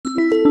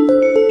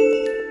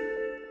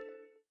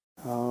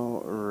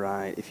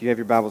If you have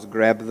your Bibles,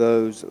 grab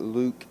those.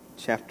 Luke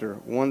chapter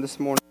 1 this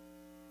morning.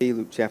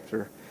 Luke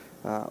chapter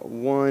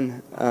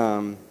 1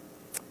 is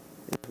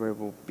where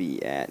we'll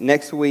be at.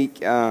 Next week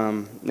we're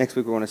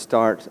going to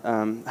start. We're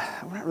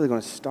not really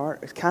going to start.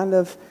 It's kind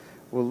of,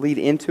 we'll lead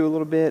into a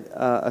little bit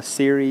a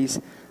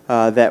series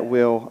that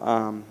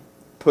will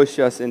push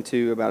us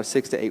into about a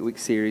 6 to 8 week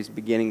series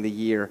beginning the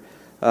year.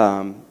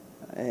 And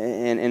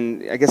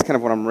I guess kind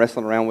of what I'm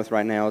wrestling around with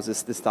right now is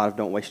this thought of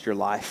don't waste your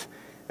life.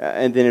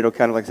 And then it'll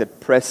kind of, like I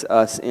said, press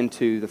us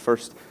into the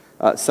first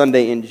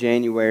Sunday in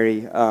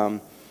January.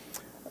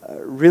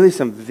 Really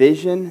some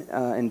vision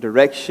and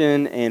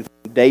direction and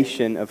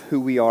foundation of who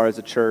we are as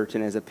a church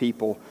and as a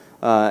people,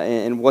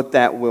 and what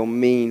that will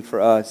mean for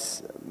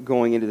us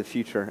going into the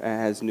future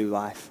as New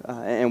Life,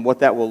 and what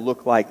that will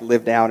look like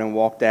lived out and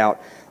walked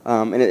out.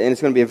 And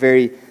it's going to be a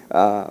very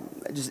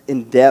just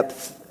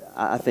in-depth,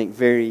 I think,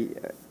 very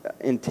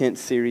intense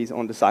series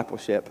on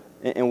discipleship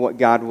and what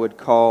God would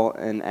call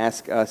and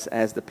ask us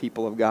as the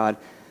people of God,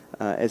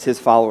 as His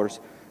followers,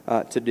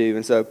 to do.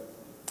 And so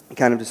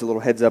kind of just a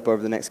little heads up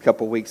over the next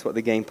couple of weeks what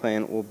the game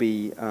plan will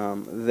be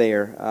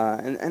there.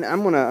 And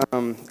I'm going to,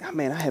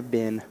 man, I have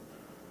been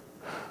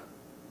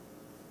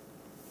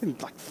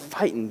like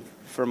fighting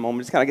for a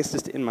moment. It's kind of, I guess,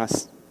 just in my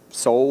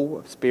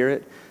soul,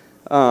 spirit.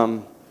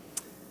 And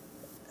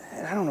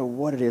I don't know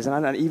what it is.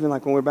 And I even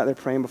like when we were about there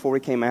praying before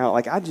we came out,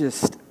 like I'm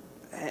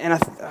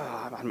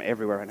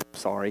everywhere right now. I'm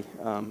sorry.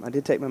 I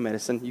did take my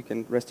medicine. You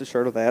can rest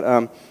assured of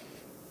that.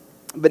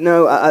 But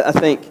no, I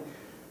think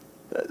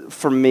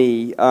for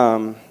me,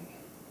 I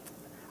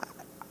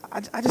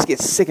just get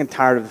sick and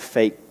tired of the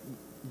fake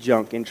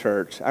junk in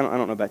church. I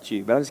don't know about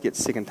you, but I just get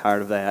sick and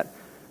tired of that.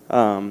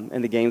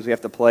 And the games we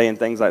have to play and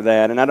things like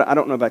that. And I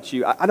don't know about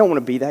you. I don't want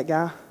to be that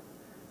guy.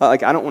 I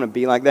don't want to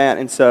be like that.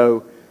 And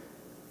so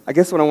I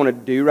guess what I want to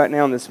do right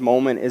now in this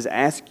moment is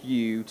ask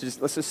you to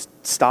let's just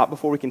stop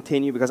before we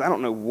continue, because I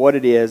don't know what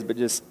it is, but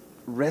just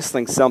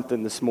wrestling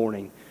something this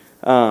morning.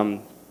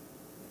 And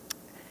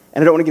I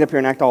don't want to get up here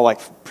and act all like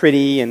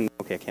pretty and,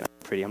 okay, I can't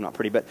act pretty, I'm not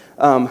pretty, but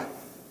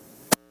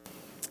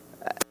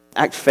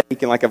act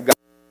fake and like I've got,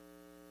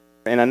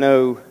 and I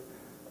know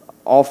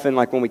often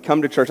like when we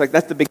come to church, like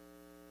that's the big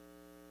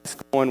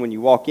going when you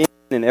walk in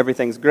and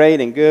everything's great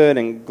and good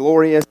and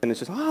glorious and it's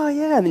just, oh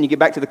yeah, and then you get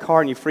back to the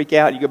car and you freak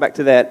out, you go back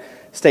to that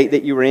state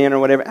that you were in or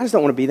whatever. I just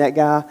don't want to be that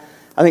guy.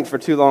 I think for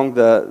too long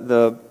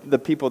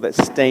the people that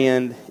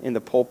stand in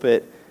the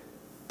pulpit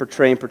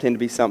portray and pretend to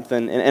be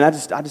something, and I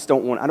just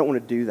don't want to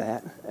do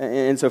that.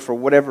 And so for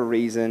whatever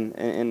reason,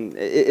 and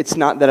it's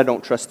not that I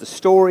don't trust the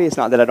story, it's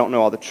not that I don't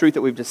know all the truth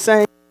that we've just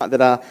sang, not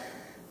that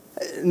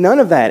none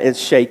of that is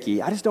shaky.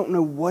 I just don't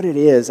know what it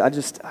is. I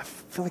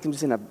feel like I'm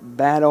just in a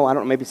battle. I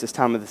don't know, maybe it's this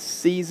time of the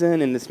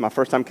season, and this is my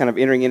first time kind of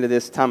entering into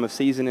this time of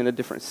season in a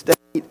different state.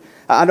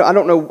 I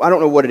don't know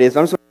what it is.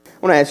 I want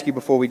to ask you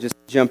before we just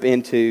jump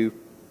into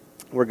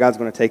where God's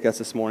going to take us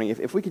this morning,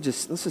 if we could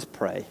let's just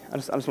pray. I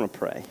just want to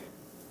pray.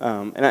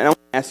 And I want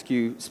to ask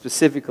you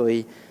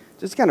specifically,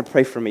 just kind of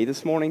pray for me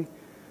this morning,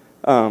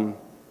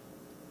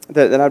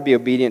 that I'd be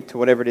obedient to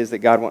whatever it is that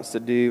God wants to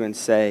do and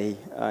say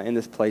in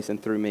this place and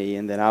through me,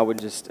 and that I would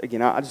just,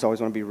 again, I just always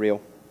want to be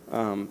real.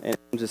 And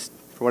just,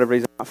 for whatever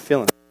reason, I'm not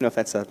feeling it. I don't know if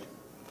that's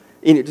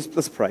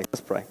let's pray. Let's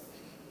pray.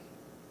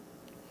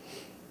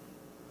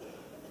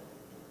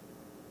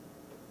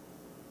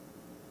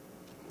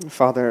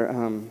 Father,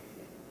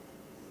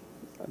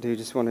 I do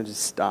just want to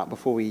just stop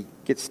before we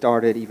get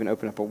started, even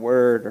open up a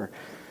word or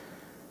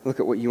look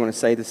at what you want to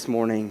say this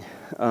morning.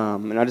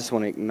 And I just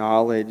want to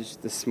acknowledge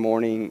this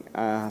morning,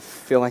 I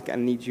feel like I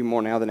need you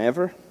more now than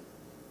ever.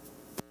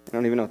 I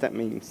don't even know what that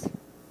means.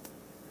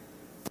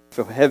 I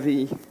feel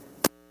heavy.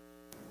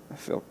 I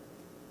feel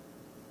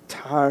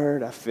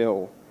tired. I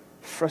feel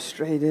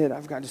frustrated.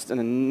 I've got just a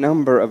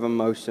number of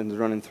emotions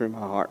running through my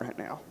heart right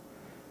now.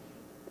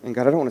 And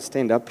God, I don't want to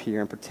stand up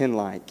here and pretend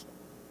like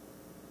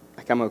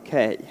I'm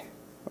okay,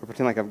 or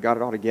pretend like I've got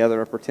it all together,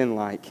 or pretend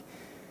like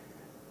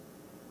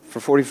for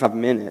 45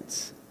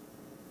 minutes,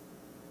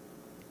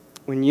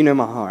 when you know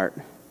my heart,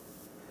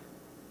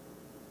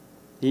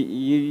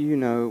 you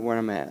know where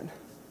I'm at.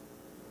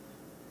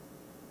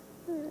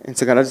 And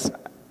so God,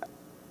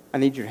 I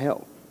need your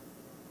help.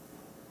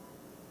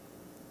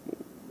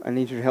 I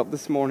need your help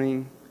this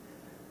morning,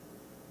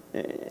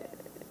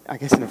 I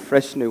guess in a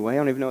fresh new way. I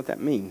don't even know what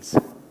that means.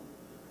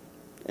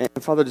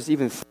 And Father, just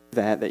even through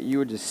that you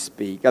would just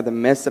speak. God, the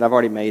mess that I've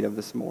already made of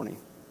this morning,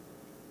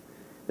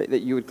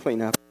 that you would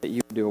clean up, that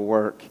you would do a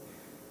work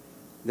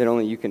that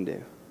only you can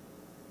do.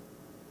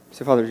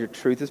 So Father, as your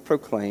truth is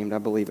proclaimed, I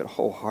believe it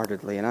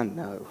wholeheartedly, and I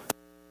know.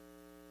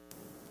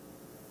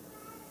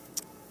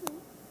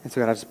 And so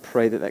God, I just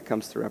pray that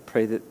comes through. I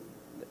pray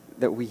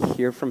that we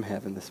hear from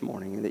heaven this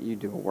morning and that you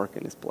do a work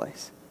in this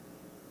place.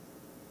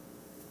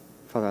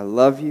 Father, I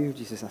love you.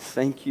 Jesus, I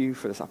thank you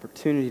for this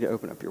opportunity to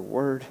open up your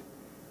word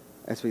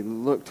as we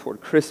look toward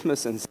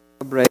Christmas and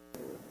celebrate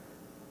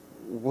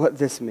what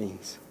this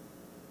means.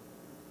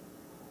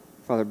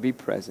 Father, be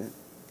present.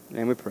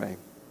 And we pray.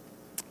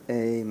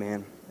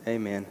 Amen.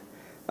 Amen.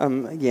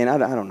 Again, I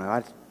don't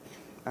know.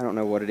 I don't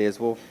know what it is.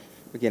 Well,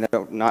 again, I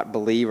don't not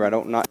believe, or I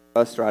don't not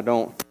trust, or I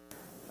don't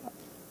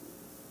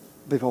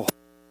believe. I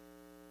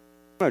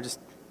don't know, just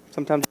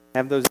sometimes I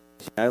have those,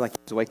 like you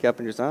just wake up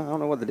and just, I don't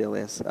know what the deal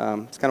is. It's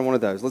kind of one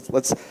of those.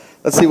 Let's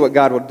see what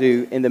God will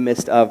do in the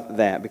midst of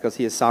that, because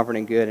He is sovereign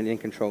and good and in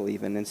control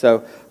even. And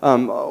so I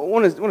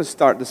want to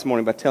start this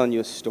morning by telling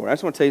you a story. I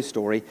just want to tell you a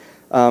story.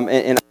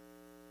 And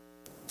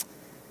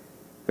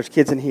there's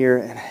kids in here,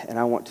 and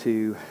I want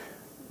to,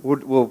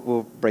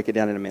 we'll break it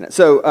down in a minute.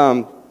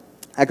 So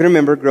I can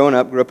remember grew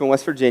up in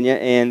West Virginia,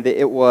 and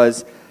it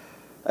was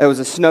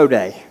a snow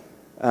day.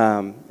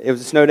 It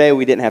was a snow day.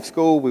 We didn't have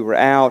school. We were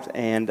out,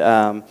 and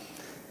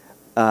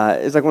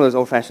it was like one of those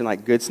old-fashioned,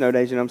 like, good snow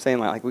days, you know what I'm saying?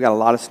 Like we got a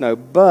lot of snow,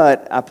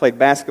 but I played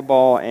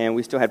basketball, and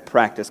we still had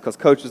practice, because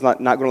Coach was not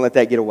going to let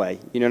that get away.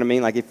 You know what I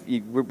mean? Like,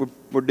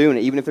 we're doing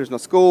it, even if there's no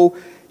school.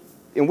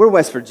 And we're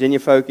West Virginia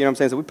folk, you know what I'm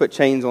saying? So we put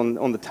chains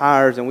on the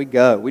tires, and we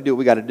go. We do what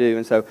we got to do.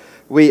 And so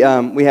we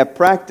have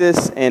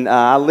practice, and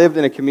I lived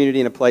in a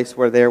community in a place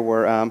where there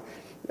were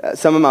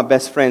some of my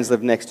best friends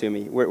lived next to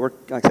me. We're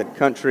like I said,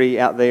 country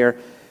out there.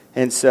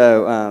 And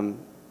so,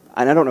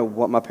 and I don't know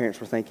what my parents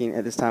were thinking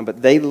at this time, but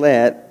they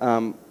let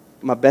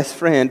my best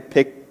friend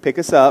pick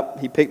us up.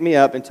 He picked me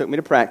up and took me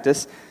to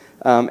practice.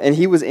 And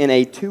he was in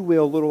a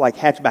two-wheel little like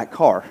hatchback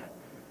car.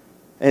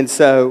 And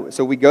so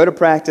we go to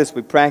practice,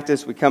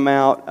 we come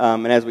out,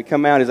 and as we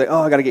come out, he's like,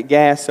 oh, I got to get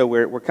gas. So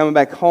we're coming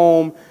back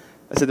home.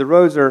 I said, the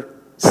roads are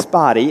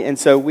spotty, and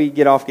so we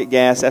get off, get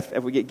gas.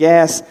 After we get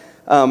gas,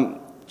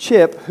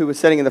 Chip, who was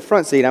sitting in the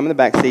front seat, I'm in the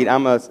back seat.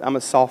 I'm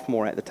a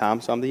sophomore at the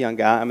time, so I'm the young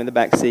guy. I'm in the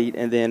back seat,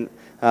 and then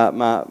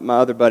my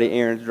other buddy,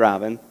 Aaron's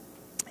driving.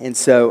 And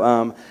so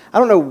I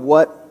don't know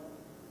what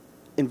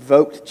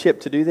invoked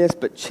Chip to do this,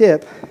 but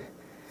Chip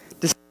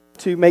decided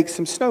to make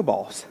some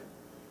snowballs,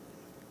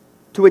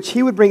 to which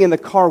he would bring in the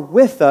car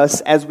with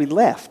us as we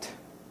left.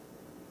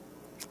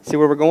 See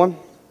where we're going?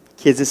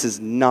 Kids, this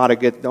is not a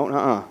good,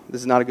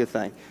 this is not a good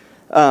thing.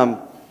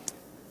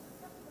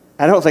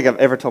 I don't think I've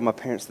ever told my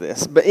parents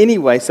this. But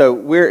anyway, so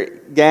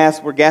we're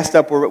gassed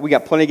up, we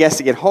got plenty of gas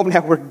to get home.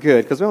 Now we're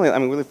good, because we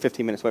live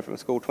 15 minutes away from the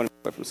school, 20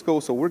 minutes away from the school,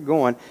 so we're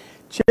going.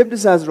 Chip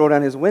decides to roll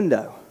down his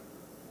window.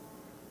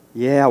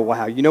 Yeah,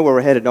 wow, you know where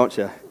we're headed, don't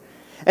you?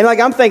 And like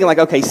I'm thinking, like,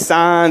 okay,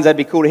 signs, that'd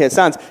be cool to hit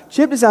signs.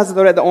 Chip decides to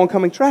throw it at the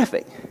oncoming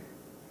traffic,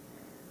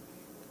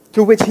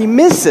 to which he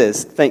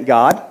misses, thank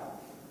God.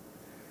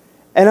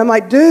 And I'm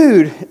like,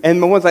 dude. And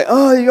my one's like,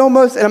 oh, you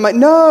almost. And I'm like,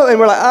 no. And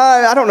we're like,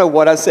 I don't know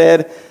what I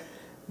said.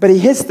 But he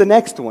hits the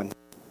next one.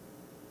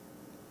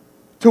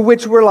 To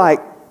which we're like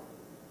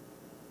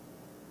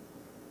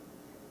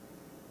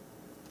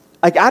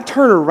I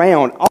turn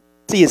around, all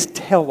I see is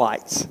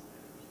taillights.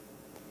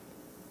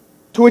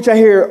 To which I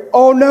hear,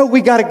 oh no,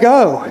 we got to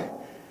go.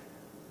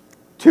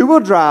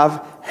 Two-wheel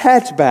drive,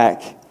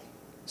 hatchback,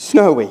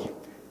 snowy.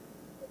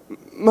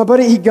 My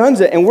buddy, he guns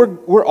it, and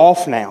we're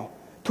off now.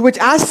 To which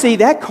I see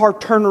that car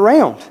turn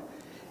around.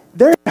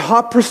 They're in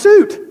hot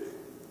pursuit.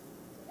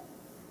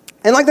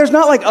 And like there's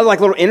not like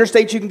little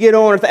interstates you can get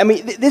on.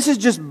 This is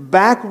just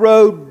back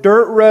road,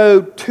 dirt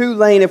road,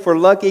 2-lane if we're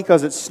lucky,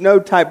 because it's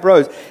snow-type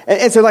roads.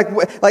 And so like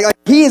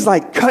he is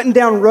like cutting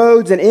down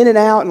roads and in and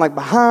out and like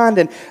behind.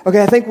 And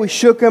okay, I think we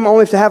shook him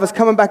only to have us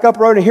coming back up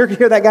road. And here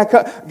that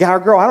guy or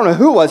girl, I don't know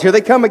who it was. Here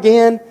they come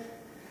again.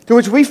 To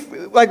which we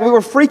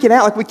were freaking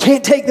out, like we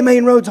can't take the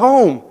main roads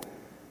home.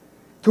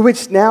 To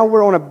which now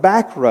we're on a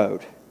back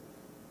road,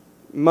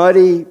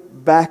 muddy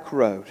back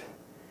road.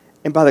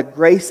 And by the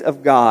grace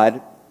of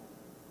God,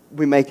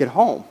 we make it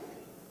home.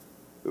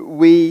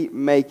 We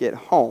make it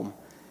home.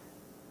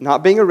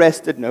 Not being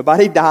arrested,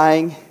 nobody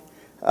dying,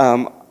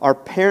 our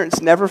parents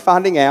never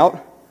finding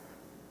out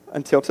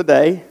until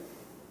today.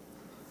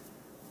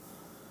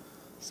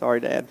 Sorry,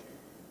 Dad.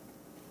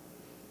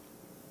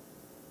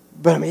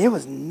 But it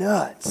was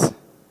nuts.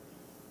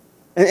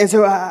 And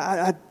so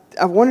I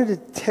wanted to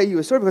tell you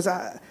a story, because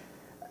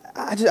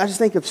I just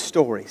think of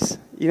stories.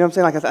 You know what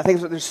I'm saying? Like I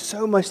think there's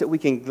so much that we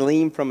can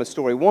glean from a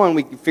story. One,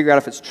 we can figure out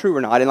if it's true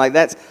or not, and like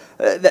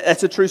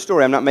that's a true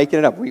story. I'm not making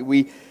it up.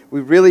 We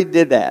really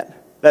did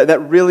that.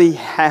 That really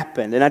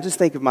happened. And I just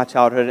think of my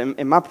childhood,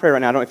 and my prayer right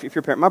now. I don't know if you're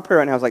a parent. My prayer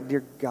right now is like,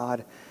 dear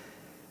God,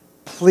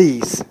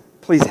 please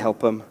help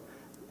them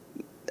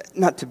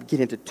not to get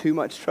into too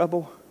much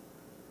trouble,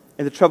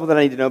 and the trouble that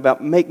I need to know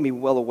about, make me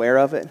well aware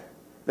of it.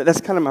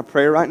 That's kind of my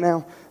prayer right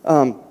now.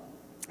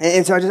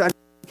 And so I just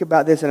think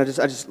about this, and I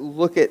just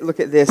look at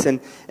this, and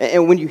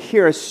when you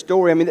hear a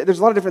story, there's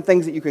a lot of different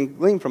things that you can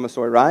glean from a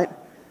story, right?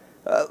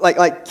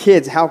 Like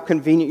kids, how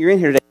convenient you're in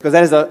here today, because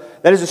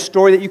that is a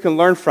story that you can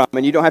learn from,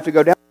 and you don't have to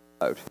go down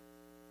the road.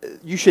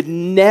 You should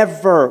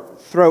never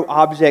throw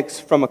objects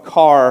from a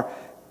car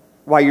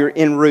while you're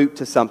en route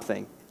to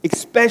something,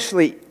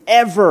 especially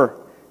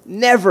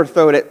never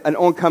throw it at an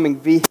oncoming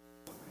vehicle.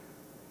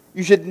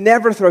 You should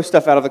never throw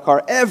stuff out of the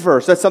car, ever.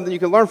 So that's something you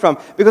can learn from,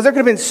 because there could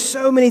have been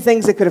so many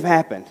things that could have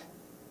happened,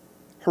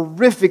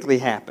 horrifically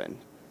happened.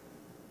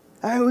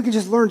 I mean, we can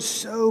just learn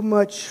so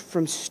much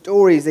from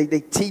stories.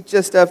 They teach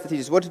us stuff. They teach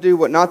us what to do,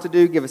 what not to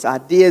do, give us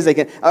ideas.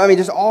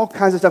 Just all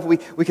kinds of stuff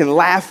we can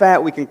laugh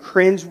at, we can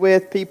cringe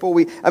with people.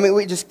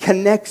 It just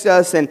connects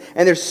us, and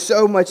there's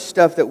so much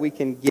stuff that we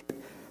can get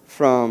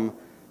from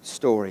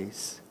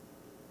stories.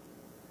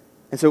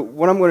 And so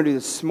what I'm going to do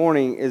this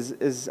morning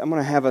is I'm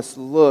going to have us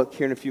look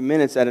here in a few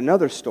minutes at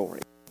another story.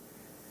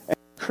 As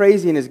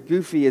crazy and as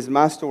goofy as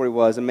my story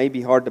was, and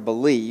maybe hard to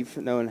believe,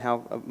 knowing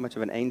how much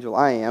of an angel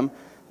I am,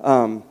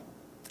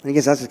 I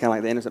guess that's just kind of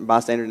like the innocent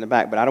bystander in the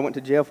back, but I went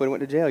to jail if we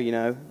went to jail, you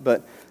know.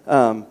 But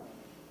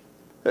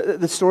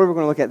the story we're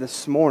going to look at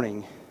this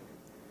morning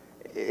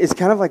is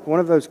kind of like one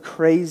of those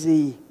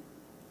crazy,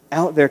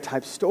 out there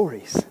type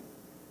stories.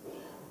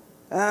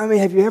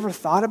 Have you ever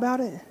thought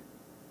about it?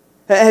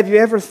 Have you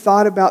ever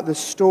thought about the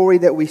story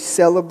that we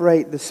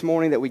celebrate this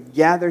morning, that we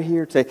gather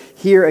here to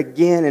hear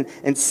again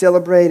and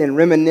celebrate and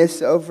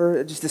reminisce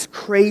over? Just this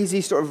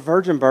crazy story of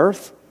virgin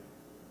birth?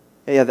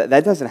 Yeah,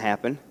 that doesn't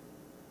happen.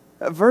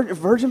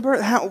 Virgin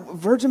birth? How?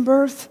 Virgin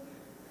birth?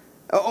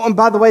 Oh, and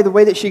by the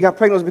way that she got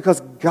pregnant was because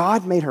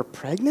God made her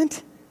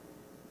pregnant?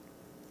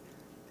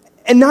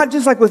 And not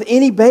just like with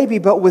any baby,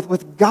 but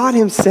with God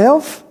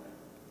himself?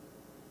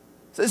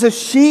 So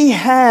she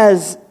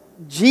has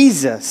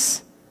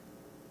Jesus,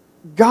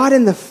 God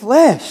in the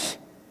flesh.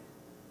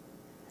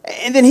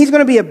 And then he's going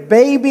to be a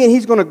baby and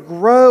he's going to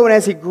grow. And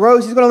as he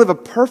grows, he's going to live a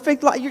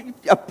perfect life.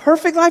 A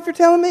perfect life, you're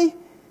telling me?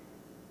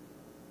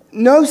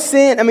 No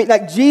sin.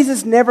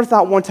 Jesus never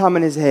thought one time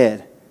in his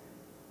head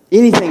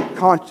anything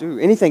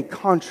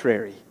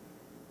contrary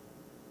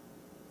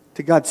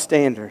to God's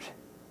standard,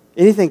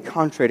 anything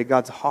contrary to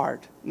God's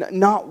heart.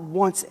 Not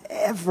once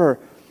ever.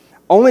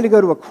 Only to go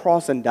to a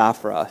cross and die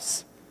for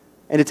us,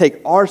 and to take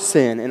our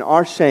sin and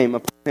our shame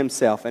upon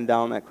himself and die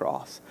on that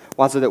cross.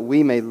 Why? So that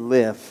we may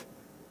live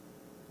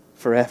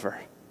forever.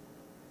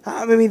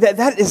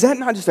 Is that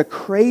not just a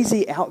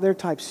crazy out there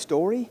type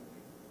story?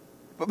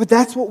 But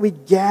that's what we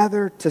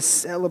gather to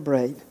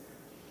celebrate.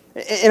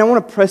 And I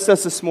want to press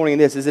us this morning in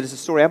this, is that it's a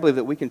story I believe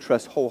that we can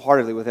trust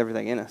wholeheartedly with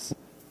everything in us.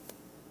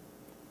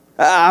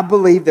 I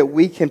believe that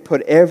we can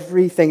put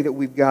everything that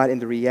we've got in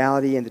the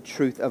reality and the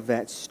truth of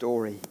that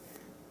story.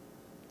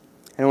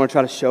 And I want to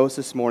try to show us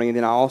this morning, and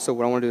then what I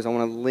want to do is I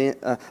want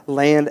to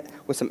land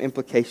with some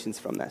implications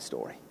from that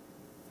story.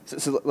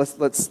 So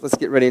let's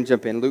get ready and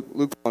jump in. Luke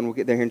 1, we'll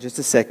get there here in just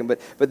a second.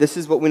 But this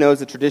is what we know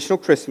as a traditional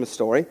Christmas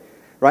story.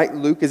 Right?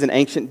 Luke is an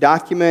ancient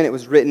document. It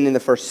was written in the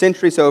 1st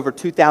century, so over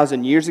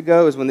 2,000 years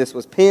ago is when this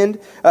was penned.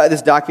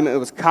 This document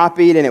was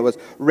copied, and it was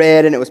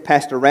read, and it was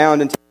passed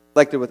around until it was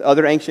collected with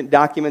other ancient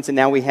documents, and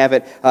now we have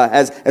it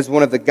as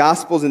one of the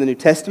Gospels in the New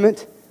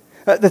Testament.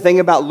 The thing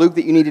about Luke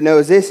that you need to know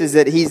is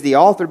that he's the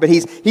author, but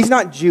he's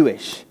not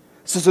Jewish.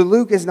 So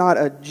Luke is not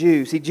a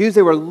Jew. See, Jews,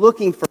 they were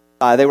looking for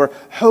Messiah. They were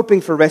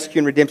hoping for rescue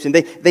and redemption.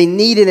 They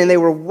needed and they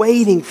were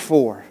waiting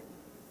for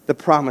the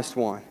promised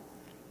one.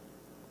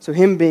 So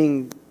him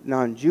being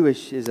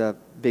non-Jewish is a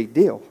big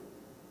deal.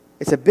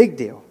 It's a big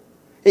deal.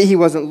 He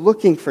wasn't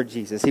looking for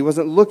Jesus. He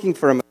wasn't looking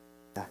for a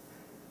Messiah.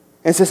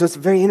 And so it's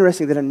very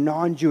interesting that a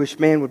non-Jewish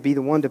man would be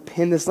the one to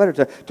pen this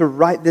letter, to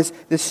write this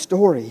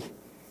story.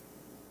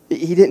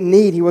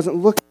 He wasn't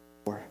looking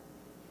for.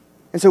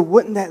 And so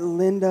wouldn't that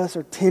lend us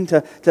or tend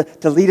to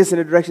lead us in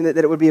a direction that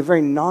it would be a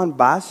very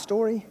non-biased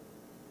story?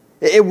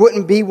 It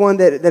wouldn't be one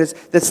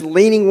that's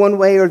leaning one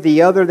way or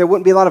the other. There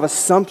wouldn't be a lot of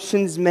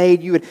assumptions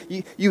made. You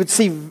would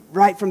see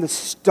right from the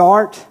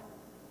start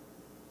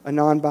a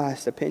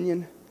non-biased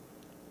opinion.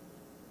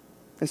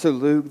 And so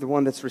Luke, the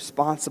one that's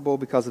responsible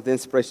because of the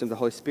inspiration of the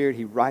Holy Spirit,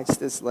 he writes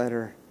this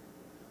letter.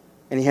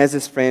 And he has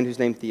this friend who's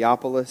named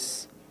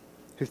Theophilus,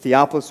 who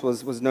Theophilus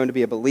was known to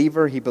be a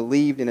believer. He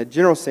believed in a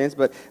general sense,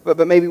 but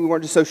maybe we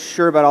weren't just so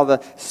sure about all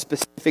the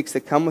specifics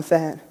that come with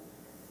that.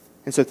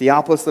 And so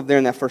Theophilus lived there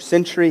in that 1st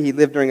century. He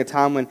lived during a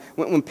time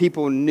when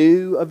people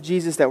knew of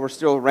Jesus that were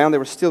still around. They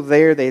were still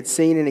there. They had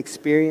seen and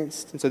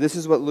experienced. And so this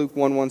is what Luke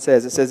 1:1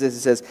 says. It says this.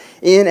 It says,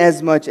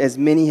 "Inasmuch as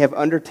many have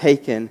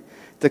undertaken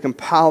to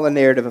compile a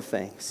narrative of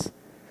things."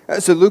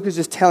 So Luke is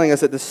just telling us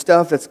that the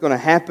stuff that's going to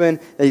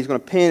happen, that he's going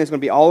to pen, is going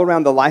to be all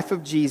around the life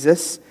of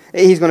Jesus.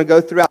 He's going to go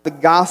throughout the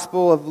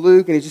Gospel of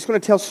Luke, and he's just going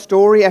to tell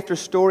story after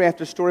story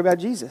after story about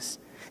Jesus.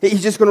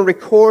 He's just going to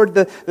record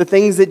the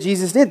things that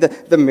Jesus did,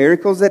 the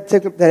miracles that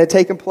had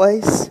taken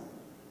place.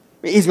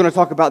 He's going to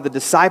talk about the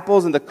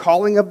disciples and the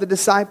calling of the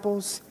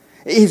disciples.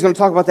 He's going to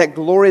talk about that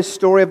glorious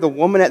story of the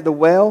woman at the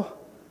well.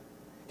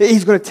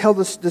 He's going to tell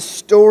the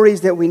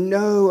stories that we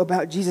know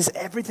about Jesus,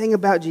 everything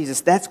about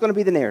Jesus. That's going to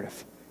be the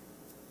narrative.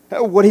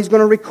 What he's going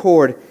to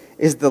record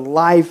is the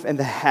life and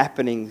the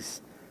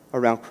happenings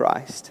around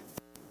Christ.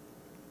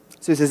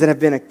 So he says that have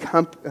been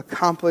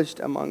accomplished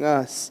among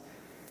us.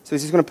 So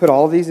he's just going to put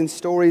all these in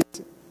stories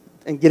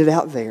and get it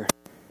out there.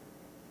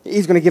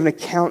 He's going to give an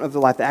account of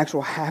the life, the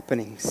actual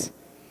happenings.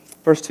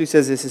 Verse 2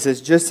 says this. It says,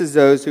 "Just as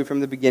those who from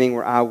the beginning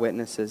were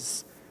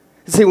eyewitnesses."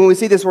 See, when we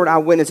see this word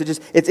eyewitness,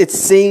 it's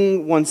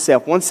seeing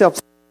oneself.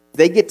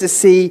 They get to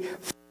see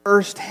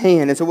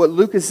firsthand. And so what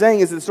Luke is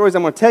saying is that the stories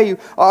I'm going to tell you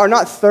are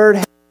not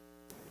third-hand.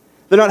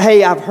 They're not,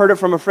 hey, I've heard it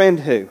from a friend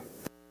who.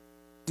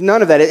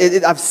 None of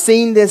that. I've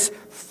seen this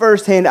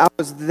firsthand. I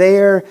was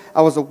there.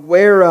 I was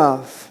aware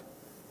of.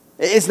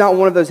 It's not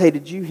one of those, hey,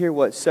 did you hear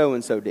what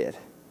so-and-so did?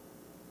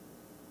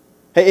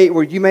 Hey,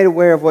 were you made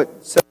aware of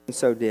what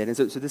so-and-so did? And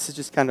so this is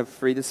just kind of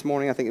free this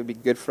morning. I think it would be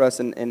good for us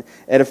and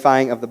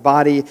edifying of the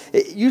body.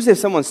 Usually if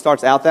someone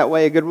starts out that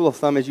way, a good rule of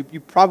thumb is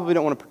you probably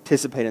don't want to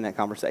participate in that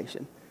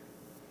conversation.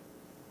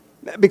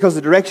 Because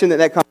the direction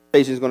that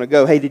conversation is going to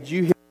go, hey, did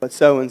you hear what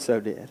so-and-so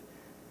did?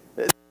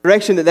 The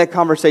direction that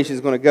conversation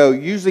is going to go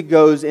usually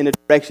goes in a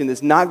direction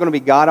that's not going to be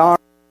God-honoring,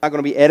 not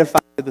going to be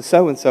edifying to the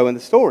so-and-so in the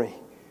story.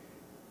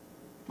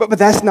 But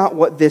that's not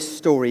what this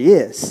story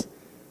is.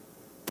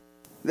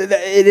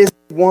 It is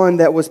one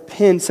that was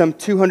penned some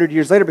 200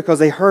 years later because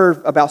they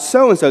heard about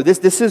so-and-so.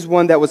 This is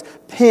one that was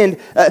penned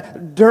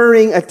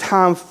during a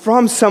time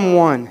from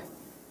someone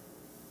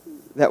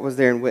that was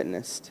there and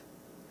witnessed.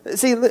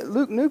 See,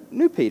 Luke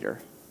knew Peter.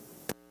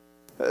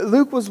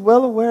 Luke was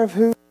well aware of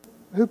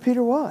who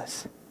Peter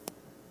was.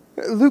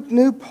 Luke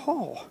knew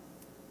Paul,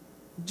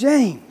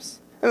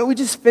 James. I mean, we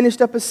just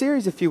finished up a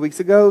series a few weeks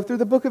ago through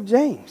the book of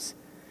James.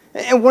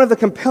 And one of the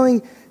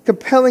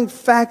compelling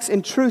facts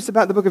and truths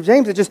about the book of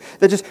James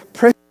that just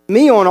press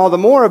me on all the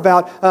more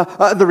about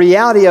the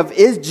reality of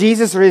is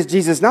Jesus or is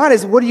Jesus not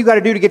is what do you got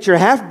to do to get your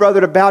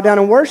half-brother to bow down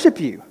and worship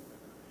you?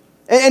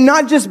 And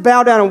not just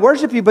bow down and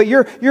worship you, but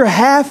your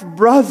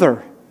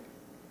half-brother.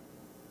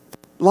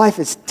 Life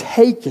is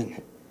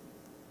taken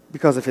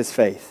because of his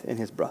faith in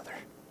his brother.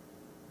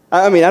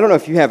 I mean, I don't know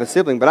if you have a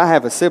sibling, but I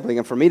have a sibling.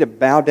 And for me to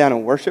bow down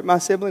and worship my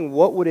sibling,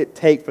 what would it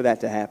take for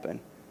that to happen?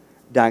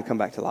 Die and come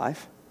back to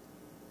life?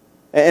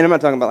 And I'm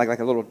not talking about like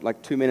a little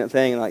 2-minute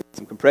thing and like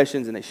some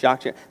compressions and they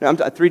shock you. No, I'm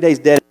 3 days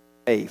dead in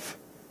the grave.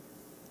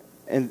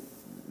 And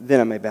then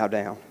I may bow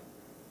down.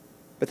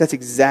 But that's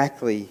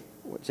exactly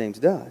what James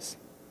does.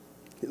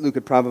 Luke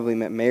had probably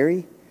met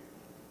Mary.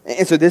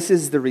 And so this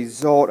is the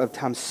result of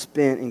time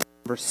spent in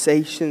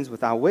conversations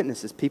with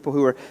eyewitnesses, people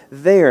who were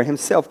there,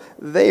 himself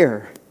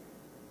there.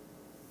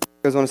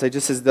 He goes on to say,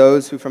 just as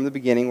those who from the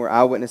beginning were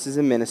eyewitnesses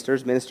and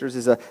ministers. Ministers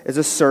is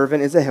a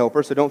servant, is a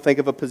helper. So don't think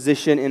of a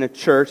position in a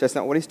church. That's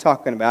not what he's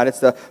talking about. It's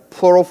the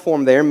plural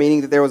form there,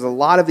 meaning that there was a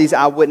lot of these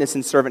eyewitness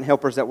and servant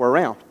helpers that were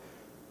around.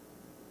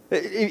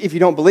 If you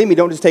don't believe me,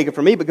 don't just take it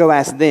from me, but go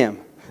ask them.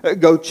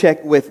 Go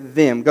check with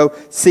them. Go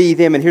see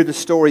them and hear the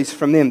stories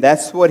from them.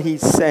 That's what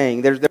he's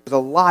saying. There's a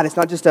lot. It's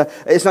not just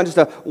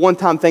a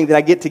one-time thing that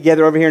I get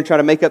together over here and try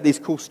to make up these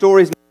cool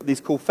stories, these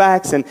cool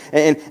facts,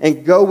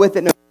 and go with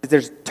it. No,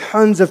 there's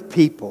tons of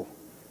people,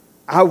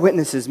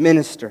 eyewitnesses,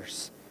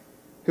 ministers,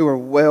 who are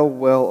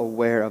well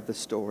aware of the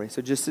story.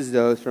 So just as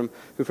those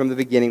who from the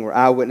beginning were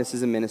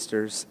eyewitnesses and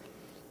ministers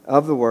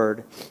of the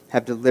word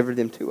have delivered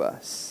them to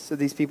us. So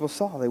these people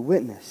saw, they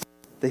witnessed,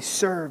 they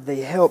served,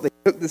 they helped, they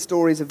took the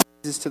stories of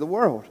Jesus to the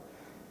world.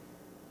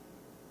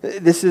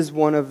 This is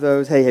one of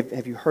those, hey,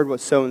 have you heard what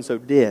so-and-so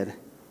did?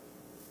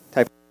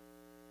 Type of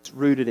it's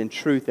rooted in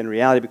truth and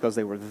reality because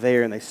they were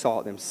there and they saw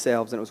it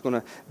themselves. And it was going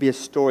to be a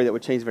story that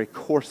would change the very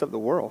course of the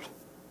world.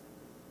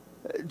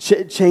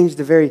 Change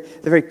the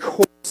very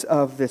course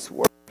of this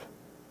world.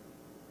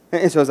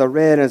 And so as I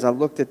read and as I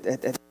looked at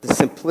the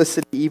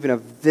simplicity even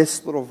of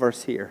this little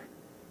verse here,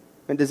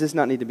 and does this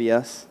not need to be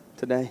us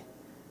today?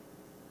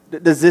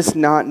 Does this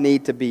not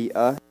need to be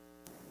us?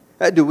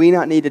 Do we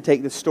not need to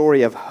take the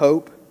story of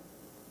hope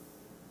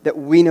that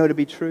we know to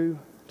be true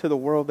to the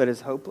world that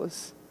is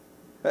hopeless?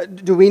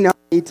 Do we not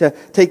need to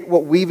take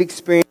what we've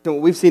experienced and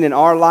what we've seen in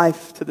our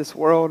life to this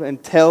world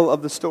and tell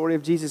of the story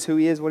of Jesus, who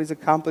he is, what he's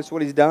accomplished,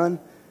 what he's done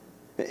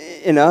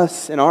in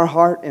us, in our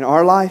heart, in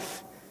our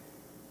life?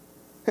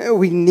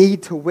 We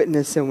need to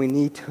witness and we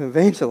need to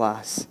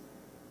evangelize.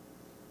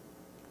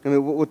 I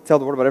mean, we'll tell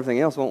the world about everything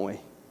else, won't we?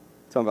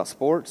 Tell them about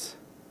sports.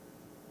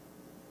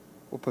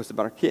 We'll post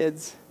about our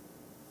kids,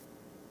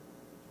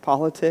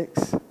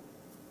 politics,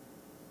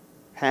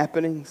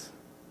 happenings.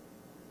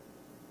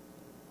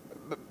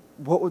 But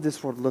what would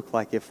this world look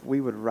like if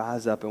we would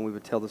rise up and we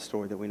would tell the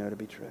story that we know to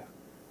be true?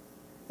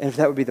 And if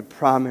that would be the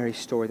primary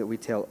story that we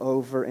tell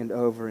over and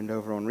over and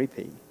over on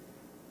repeat?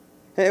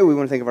 Hey, we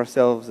want to think of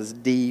ourselves as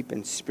deep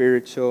and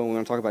spiritual, and we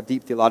want to talk about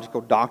deep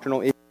theological,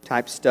 doctrinal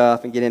type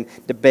stuff and get in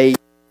debate,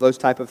 those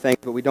type of things,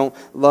 but we don't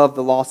love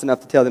the lost enough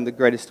to tell them the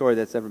greatest story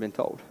that's ever been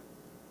told.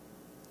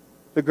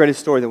 The greatest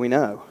story that we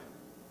know.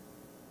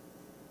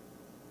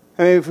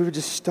 I mean, if we would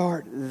just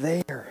start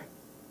there,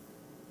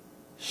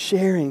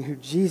 sharing who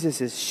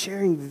Jesus is,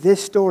 sharing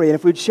this story, and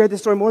if we'd share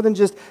this story more than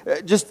just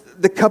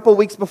the couple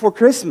weeks before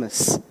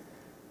Christmas.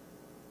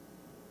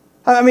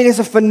 I mean, it's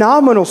a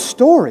phenomenal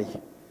story.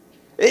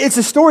 It's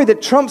a story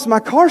that trumps my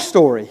car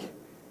story.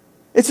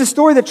 It's a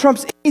story that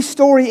trumps any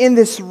story in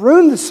this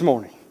room this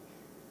morning.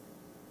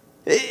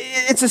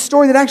 It's a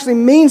story that actually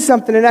means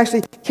something. It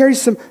actually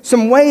carries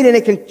some weight and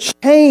it can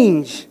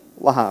change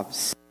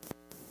lives.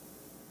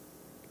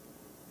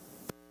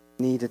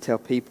 We need to tell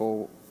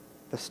people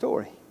the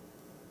story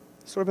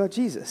about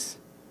Jesus.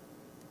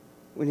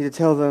 We need to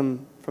tell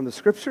them from the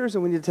scriptures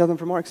and we need to tell them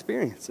from our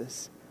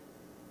experiences.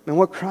 And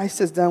what Christ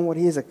has done, what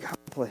he has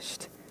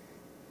accomplished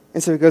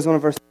And so he goes on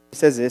in verse 3, he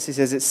says this, he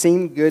says, "It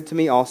seemed good to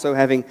me also,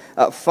 having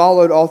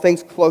followed all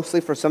things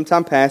closely for some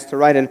time past, to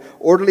write an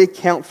orderly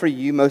account for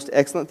you, most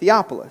excellent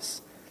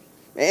Theophilus."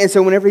 And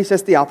so whenever he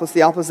says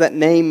Theophilus, that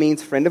name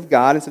means friend of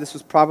God. And so this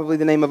was probably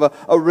the name of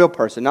a real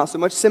person. Not so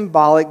much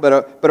symbolic,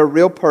 but a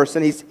real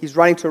person. He's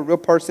writing to a real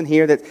person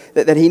here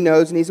that he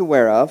knows and he's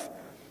aware of.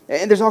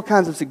 And there's all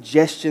kinds of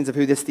suggestions of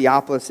who this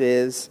Theophilus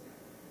is,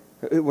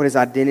 what his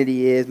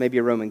identity is. Maybe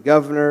a Roman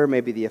governor,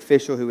 maybe the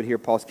official who would hear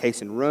Paul's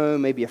case in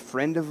Rome, maybe a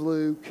friend of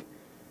Luke.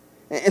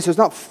 And so it's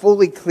not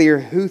fully clear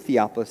who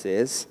Theophilus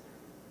is,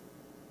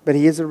 but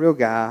he is a real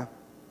guy.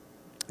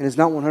 And is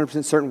not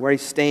 100% certain where he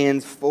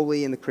stands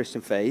fully in the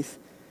Christian faith.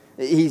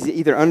 He's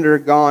either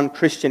undergone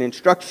Christian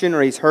instruction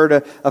or he's heard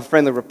a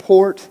friendly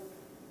report.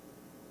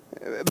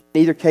 In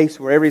either case,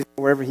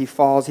 wherever he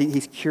falls,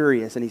 he's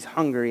curious and he's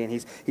hungry and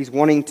he's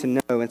wanting to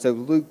know. And so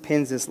Luke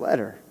pens this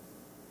letter,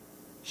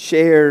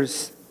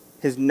 shares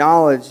his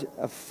knowledge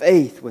of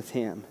faith with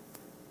him,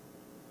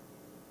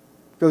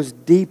 goes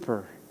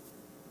deeper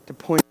to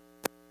point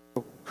out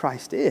who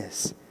Christ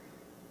is.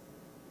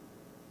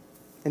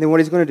 And then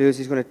what he's going to do is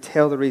he's going to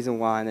tell the reason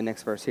why in the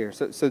next verse here.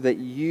 So that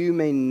you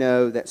may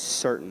know that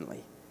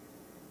certainly.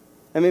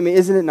 I mean,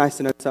 isn't it nice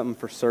to know something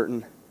for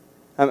certain?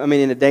 I mean,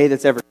 in a day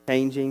that's ever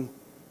changing,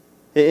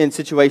 in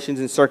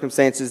situations and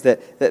circumstances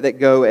that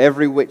go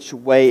every which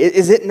way,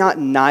 is it not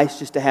nice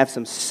just to have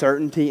some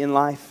certainty in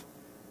life?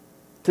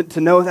 To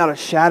know without a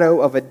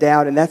shadow of a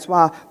doubt. And that's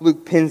why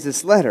Luke pens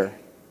this letter.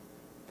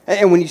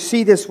 And when you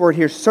see this word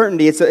here,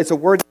 certainty, it's a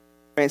word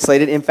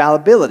translated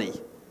infallibility.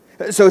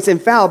 So it's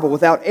infallible,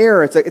 without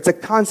error. It's a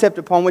concept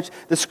upon which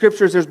the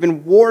Scriptures, there's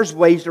been wars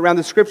waged around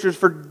the Scriptures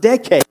for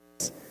decades.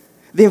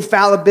 The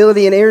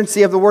infallibility and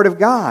inerrancy of the Word of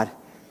God.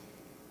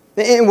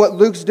 And what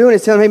Luke's doing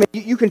is telling him, hey,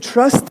 you can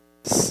trust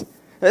this.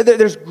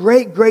 There's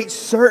great, great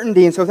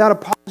certainty. And so without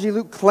apology,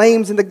 Luke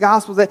claims in the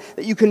Gospels that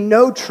you can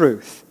know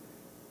truth.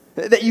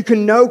 That you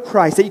can know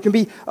Christ. That you can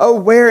be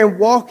aware and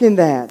walk in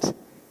that.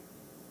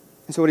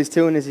 And so what he's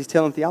doing is he's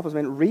telling Theophilus,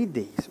 man, read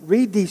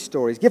these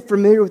stories. Get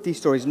familiar with these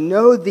stories.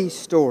 Know these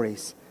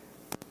stories.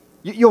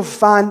 You'll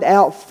find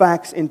out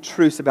facts and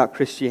truths about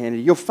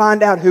Christianity. You'll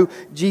find out who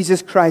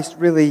Jesus Christ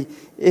really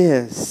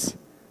is.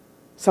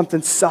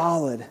 Something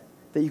solid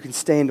that you can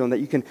stand on, that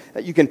you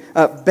can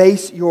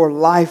base your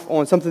life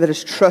on, something that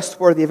is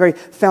trustworthy, a very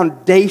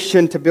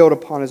foundation to build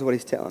upon is what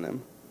he's telling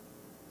him.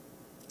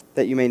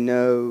 That you may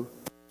know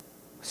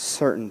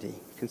certainty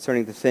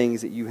concerning the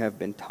things that you have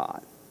been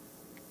taught.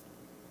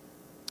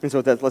 And so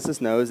what that lets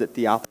us know is that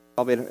Theophilus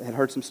probably had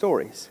heard some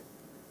stories.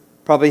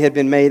 Probably had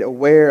been made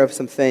aware of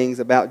some things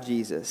about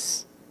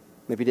Jesus.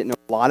 Maybe he didn't know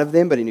a lot of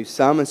them, but he knew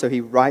some. And so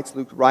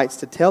Luke writes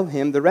to tell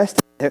him the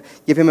rest of it,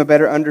 give him a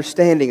better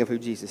understanding of who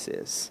Jesus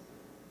is.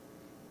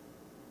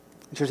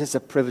 And church, it's a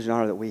privilege and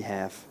honor that we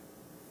have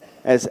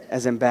as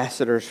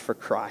ambassadors for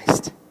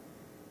Christ.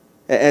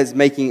 As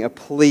making a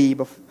plea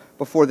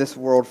before this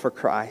world for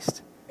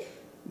Christ.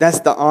 That's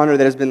the honor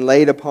that has been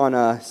laid upon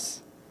us.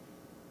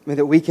 I mean,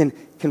 that we can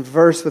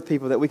converse with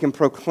people, that we can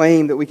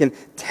proclaim, that we can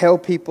tell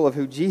people of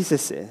who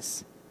Jesus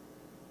is.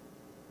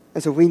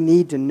 And so we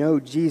need to know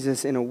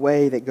Jesus in a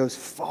way that goes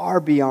far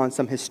beyond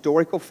some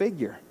historical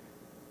figure.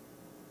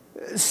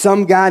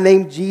 Some guy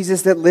named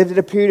Jesus that lived at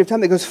a period of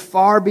time that goes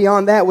far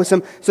beyond that with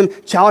some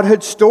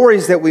childhood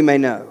stories that we may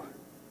know.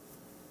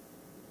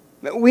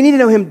 We need to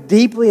know him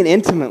deeply and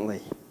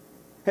intimately.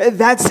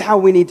 That's how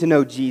we need to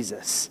know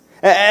Jesus.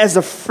 As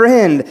a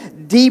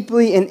friend,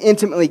 deeply and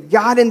intimately,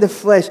 God in the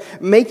flesh,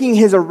 making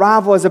his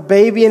arrival as a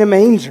baby in a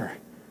manger.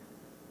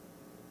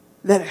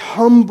 That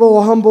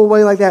humble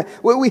way like that.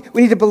 We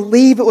need to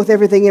believe it with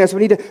everything in us.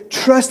 We need to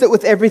trust it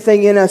with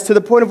everything in us to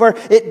the point of where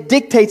it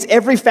dictates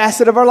every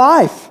facet of our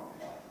life.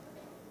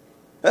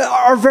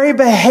 Our very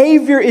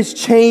behavior is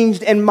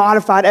changed and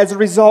modified as a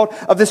result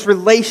of this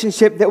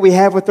relationship that we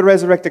have with the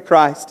resurrected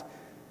Christ,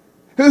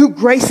 who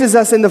graces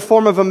us in the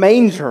form of a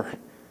manger.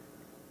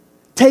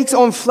 Takes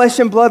on flesh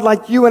and blood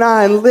like you and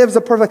I and lives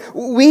a perfect life.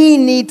 We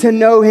need to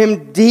know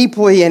him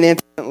deeply and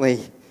intimately.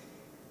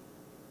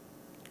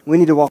 We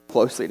need to walk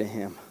closely to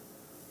him.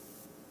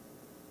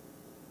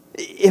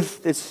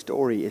 If this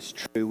story is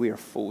true, we are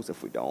fools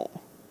if we don't.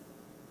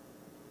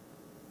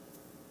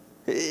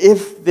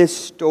 If this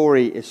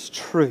story is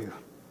true,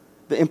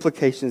 the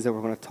implications that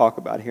we're going to talk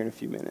about here in a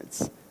few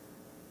minutes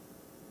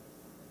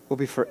will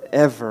be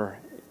forever,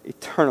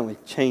 eternally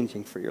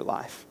changing for your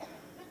life.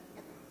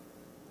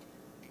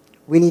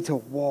 We need to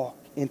walk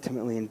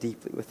intimately and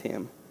deeply with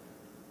him.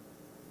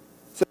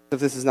 So if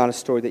this is not a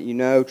story that you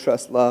know,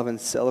 trust, love,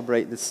 and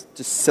celebrate this,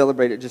 just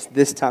celebrate it just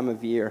this time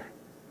of year,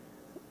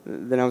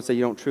 then I would say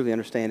you don't truly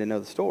understand and know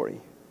the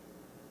story.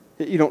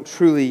 You don't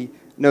truly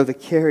know the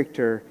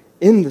character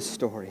in the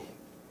story,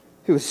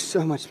 who is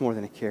so much more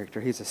than a character.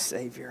 He's a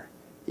Savior.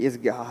 He is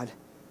God.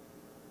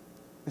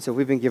 And so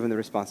we've been given the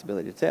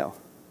responsibility to tell.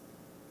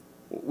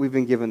 We've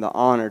been given the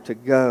honor to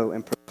go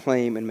and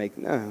proclaim and make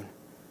known.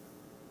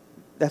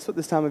 That's what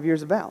this time of year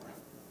is about.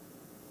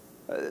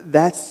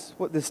 That's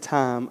what this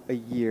time of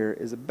year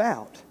is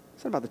about.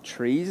 It's not about the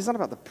trees. It's not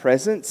about the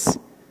presents.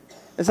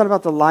 It's not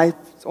about the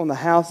lights on the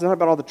house. It's not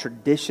about all the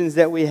traditions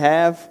that we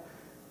have.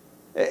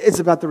 It's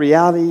about the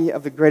reality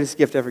of the greatest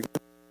gift ever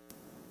given.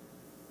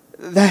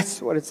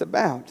 That's what it's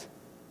about.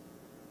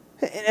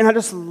 And I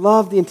just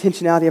love the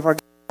intentionality of our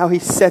God, how He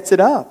sets it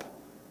up.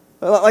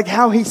 Like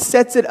how He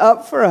sets it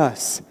up for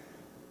us.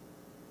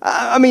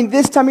 I mean,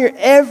 this time of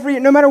year,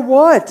 no matter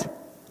what,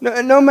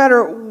 no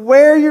matter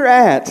where you're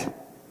at,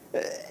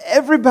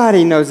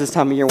 everybody knows this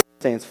time of year what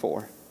it stands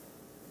for.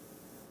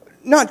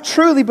 Not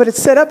truly, but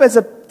it's set up as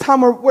a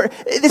time where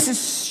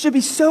should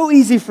be so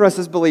easy for us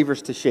as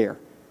believers to share.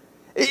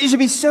 It should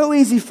be so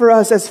easy for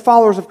us as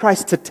followers of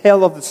Christ to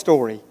tell of the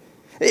story.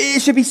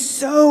 It should be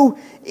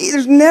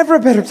there's never a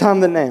better time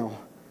than now.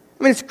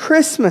 I mean, it's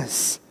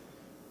Christmas.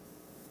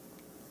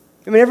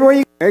 I mean, everywhere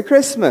you go, Merry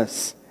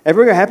Christmas.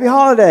 Everywhere you go, Happy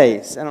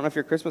Holidays. I don't know if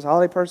you're a Christmas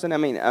holiday person. I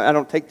mean, I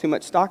don't take too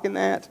much stock in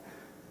that.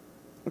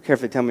 I don't care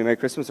if they tell me Merry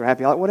Christmas or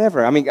Happy Holiday,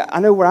 whatever. I mean,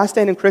 I know where I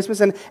stand in Christmas,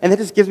 and that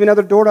just gives me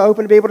another door to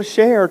open to be able to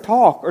share or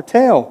talk or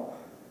tell.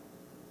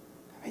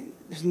 I mean,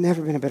 there's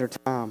never been a better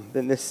time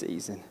than this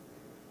season.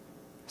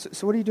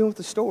 So what are you doing with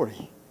the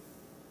story?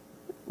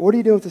 What are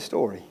you doing with the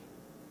story?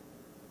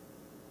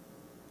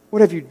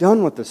 What have you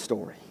done with the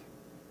story?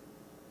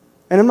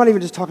 And I'm not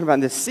even just talking about in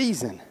this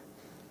season.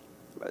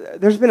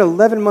 There's been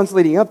 11 months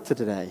leading up to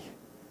today.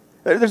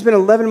 There's been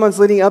 11 months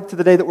leading up to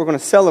the day that we're going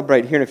to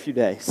celebrate here in a few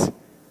days.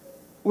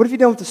 What have you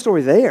done with the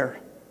story there?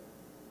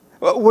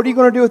 What are you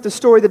going to do with the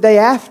story the day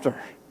after?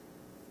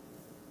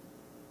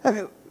 I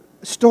mean,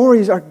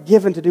 stories are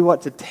given to do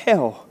what? To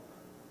tell,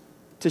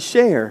 to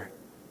share.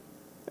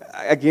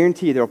 I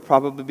guarantee you there will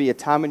probably be a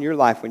time in your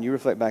life when you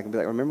reflect back and be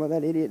like, remember what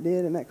that idiot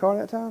did in that car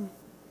that time?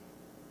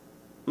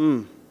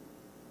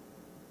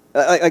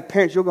 Like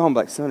parents, you'll go home and be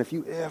like, son, if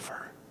you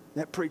ever,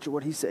 that preacher,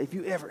 what he said, if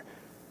you ever,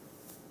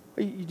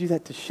 you do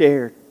that to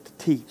share, to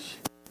teach.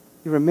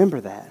 You remember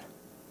that.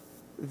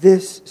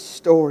 This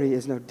story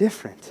is no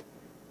different.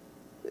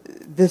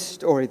 This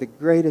story, the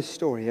greatest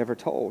story ever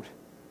told.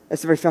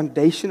 It's the very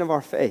foundation of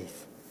our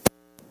faith.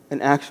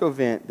 An actual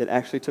event that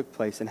actually took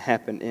place and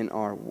happened in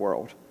our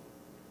world.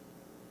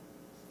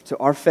 So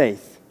our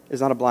faith is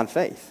not a blind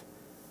faith.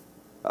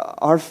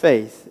 Our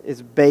faith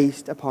is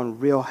based upon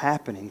real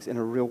happenings in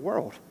a real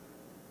world.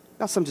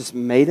 Not some just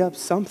made up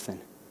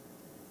something.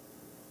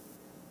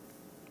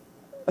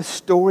 A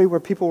story where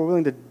people were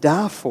willing to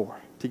die for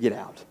to get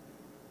out.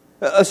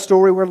 A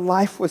story where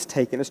life was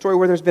taken. A story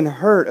where there's been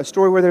hurt. A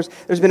story where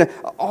there's been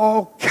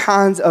all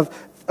kinds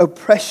of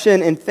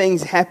oppression and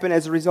things happen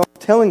as a result of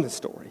telling the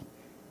story.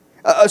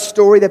 A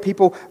story that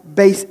people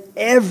base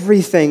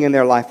everything in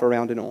their life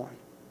around and on.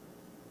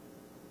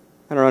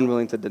 And are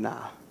unwilling to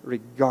deny,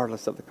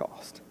 regardless of the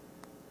cost.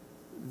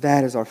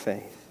 That is our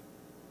faith.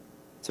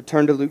 So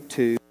turn to Luke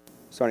 2,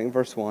 starting in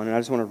verse 1, and I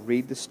just want to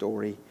read the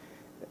story,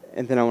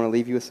 and then I want to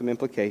leave you with some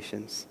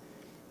implications.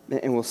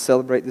 And we'll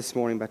celebrate this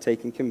morning by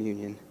taking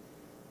communion.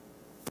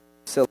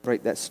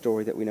 Celebrate that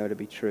story that we know to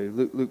be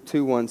true. Luke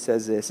 2:1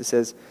 says this. It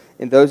says,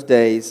 in those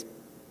days,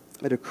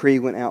 a decree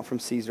went out from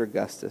Caesar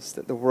Augustus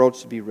that the world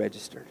should be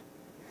registered.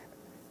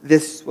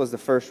 This was the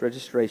first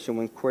registration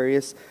when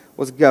Quirinius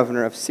was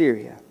governor of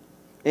Syria.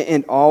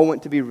 And all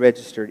went to be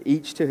registered,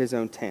 each to his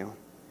own town.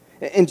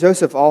 And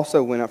Joseph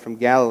also went up from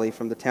Galilee,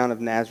 from the town of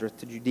Nazareth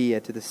to Judea,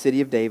 to the city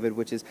of David,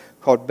 which is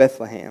called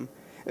Bethlehem,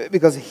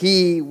 because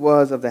he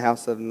was of the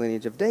house and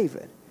lineage of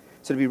David.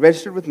 So to be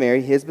registered with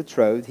Mary, his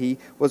betrothed, he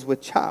was with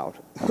child.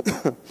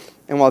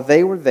 And while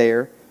they were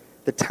there,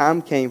 the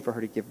time came for her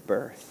to give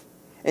birth.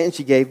 And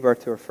she gave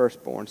birth to her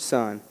firstborn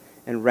son,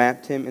 and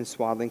wrapped him in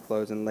swaddling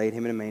clothes, and laid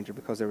him in a manger,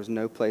 because there was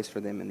no place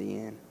for them in the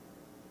inn.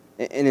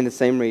 And in the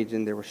same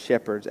region there were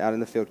shepherds out in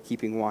the field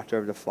keeping watch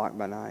over the flock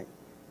by night.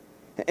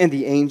 And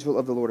the angel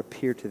of the Lord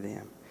appeared to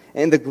them.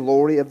 And the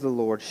glory of the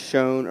Lord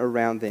shone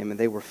around them, and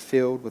they were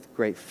filled with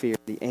great fear.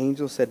 The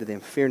angel said to them,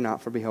 fear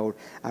not, for behold,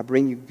 I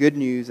bring you good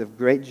news of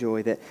great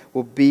joy that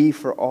will be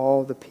for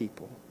all the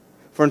people.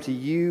 For unto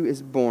you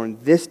is born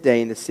this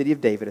day in the city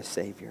of David a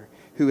Savior,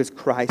 who is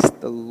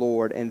Christ the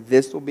Lord. And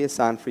this will be a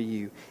sign for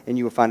you, and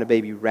you will find a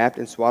baby wrapped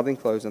in swaddling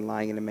clothes and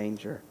lying in a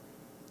manger.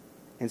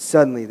 And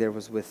suddenly there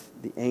was with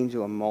the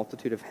angel a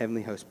multitude of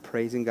heavenly hosts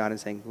praising God and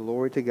saying,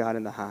 glory to God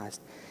in the highest,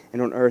 and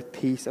on earth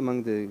peace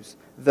among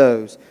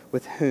those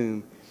with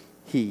whom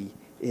he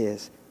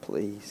is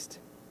pleased.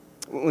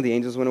 When the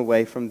angels went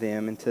away from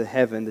them into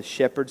heaven, the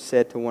shepherds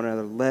said to one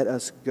another, let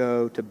us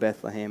go to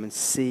Bethlehem and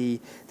see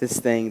this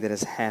thing that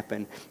has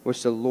happened,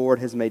 which the Lord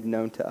has made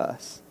known to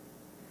us.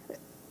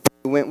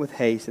 They went with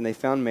haste, and they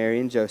found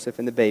Mary and Joseph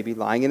and the baby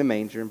lying in a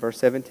manger, in verse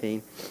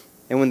 17.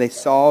 And when they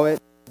saw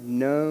it,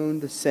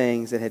 known the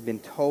sayings that had been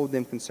told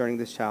them concerning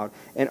this child,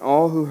 and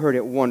all who heard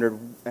it wondered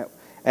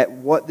at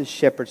what the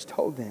shepherds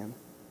told them.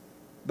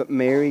 But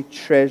Mary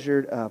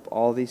treasured up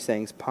all these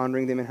things,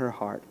 pondering them in her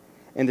heart.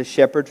 And the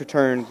shepherds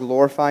returned,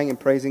 glorifying and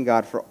praising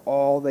God for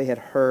all they had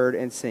heard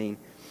and seen,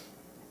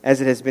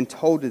 as it has been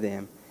told to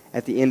them.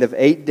 At the end of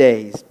 8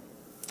 days,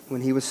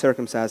 when he was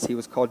circumcised, he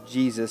was called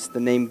Jesus,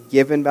 the name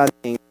given by the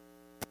angel,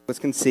 was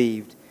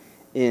conceived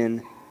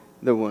in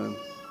the womb.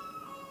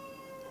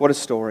 What a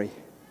story.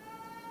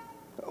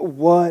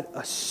 What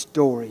a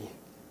story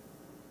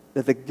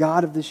that the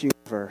God of this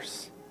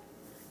universe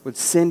would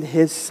send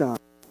his Son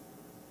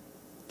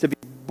to be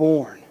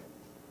born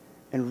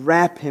and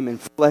wrap him in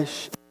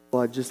flesh and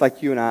blood just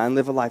like you and I, and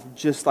live a life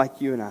just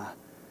like you and I.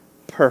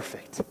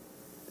 Perfect.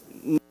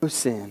 No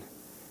sin.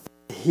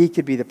 He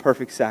could be the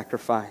perfect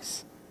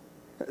sacrifice.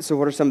 So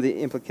what are some of the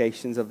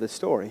implications of this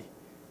story?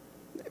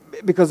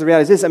 Because the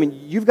reality is this,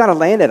 you've got to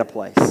land at a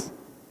place.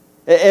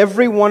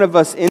 Every one of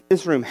us in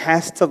this room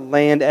has to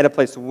land at a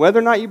place, whether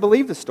or not you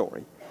believe the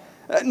story.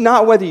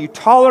 Not whether you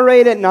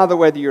tolerate it, not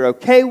whether you're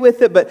okay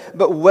with it,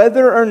 but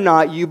whether or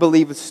not you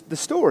believe the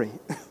story.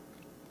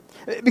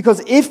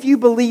 Because if you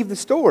believe the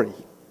story,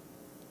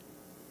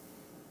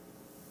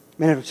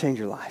 man, it'll change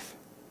your life.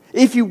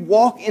 If you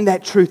walk in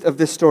that truth of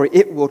this story,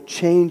 it will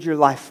change your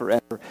life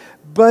forever.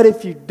 But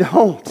if you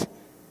don't,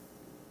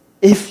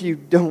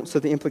 so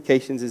the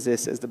implications is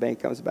this as the band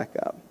comes back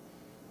up.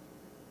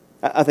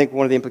 I think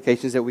one of the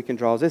implications that we can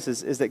draw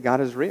is that God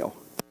is real.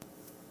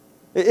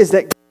 Is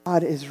that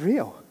God is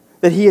real.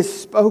 That he has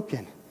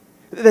spoken.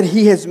 That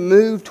he has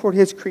moved toward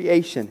his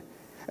creation.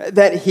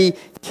 That he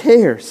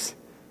cares.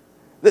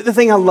 The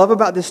thing I love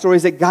about this story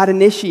is that God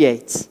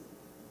initiates.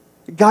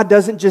 God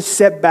doesn't just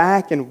sit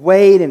back and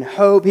wait and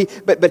hope,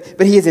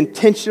 but he is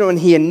intentional and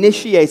he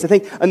initiates. I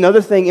think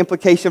another thing,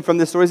 implication from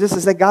this story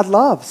is that God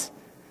loves.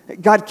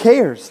 God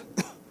cares.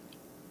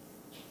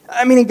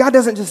 And God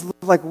doesn't just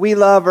love like we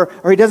love,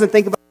 or he doesn't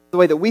think about the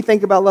way that we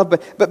think about love,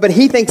 but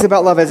he thinks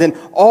about love as in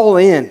all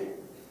in.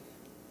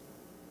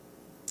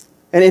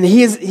 And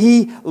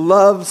he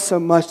loves so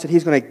much that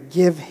he's going to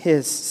give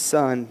his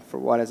Son for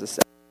what as a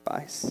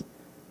sacrifice.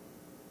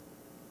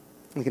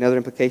 I think another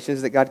implication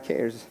is that God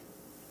cares.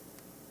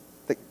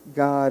 That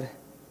God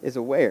is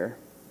aware.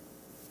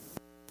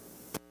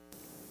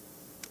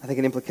 I think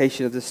an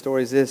implication of this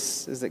story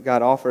is that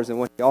God offers, and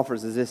what he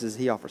offers is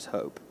he offers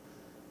hope.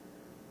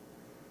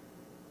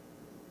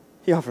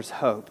 He offers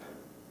hope.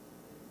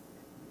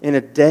 In a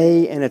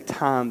day and a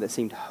time that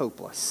seemed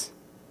hopeless,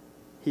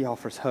 he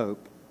offers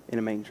hope in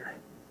a manger.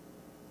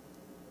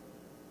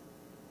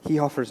 He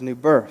offers new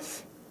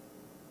birth.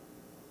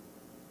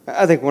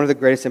 I think one of the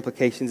greatest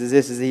implications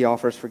is he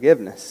offers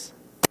forgiveness.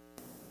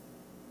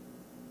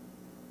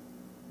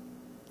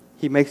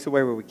 He makes a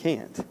way where we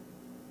can't.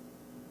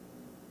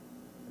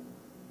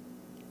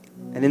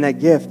 And in that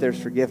gift, there's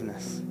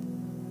forgiveness.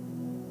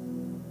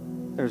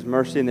 There's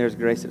mercy and there's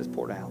grace that is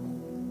poured out.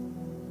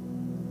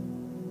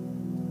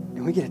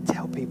 And we get to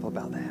tell people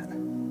about that.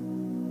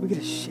 We get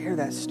to share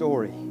that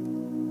story.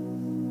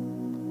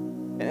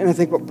 And I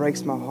think what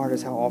breaks my heart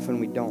is how often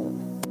we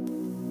don't.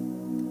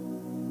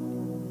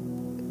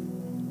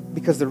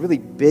 Because the really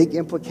big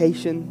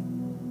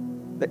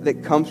implication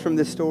that comes from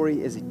this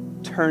story is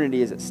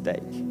eternity is at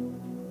stake.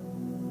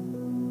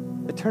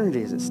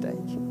 Eternity is at stake.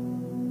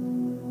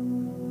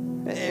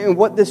 And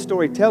what this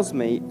story tells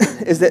me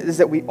is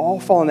that we all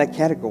fall in that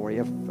category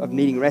of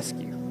needing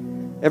rescue.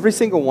 Every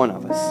single one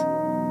of us.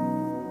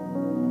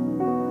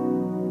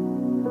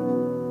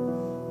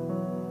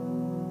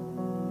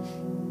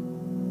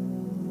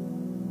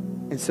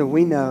 And so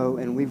we know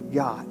and we've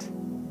got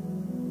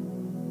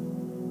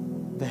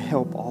the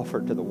help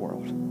offered to the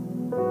world.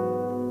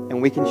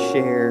 And we can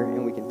share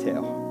and we can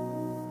tell.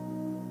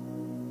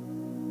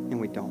 And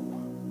we don't.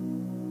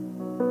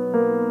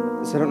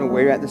 So I don't know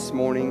where you're at this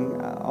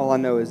morning. All I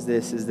know is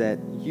this, is that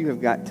you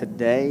have got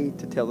today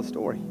to tell the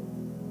story.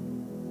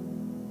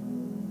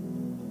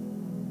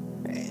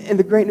 And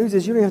the great news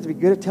is you don't have to be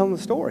good at telling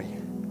the story.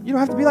 You don't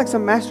have to be like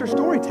some master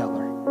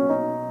storyteller.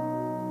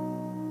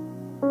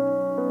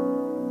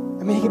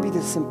 It could be the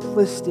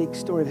simplistic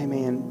story of, hey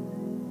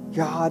man,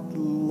 God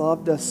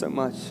loved us so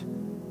much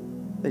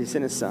that he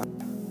sent his Son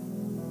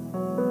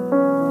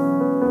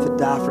to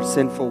die for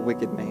sinful,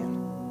 wicked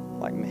man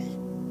like me.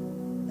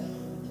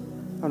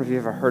 I don't know if you've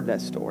ever heard that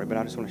story, but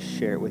I just want to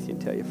share it with you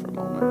and tell you for a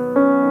moment.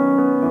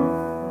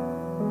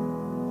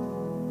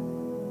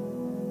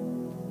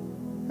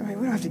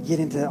 We don't have to get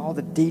into all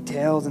the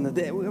details, and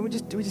we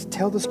just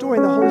tell the story,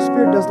 and the Holy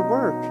Spirit does the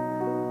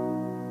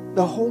work.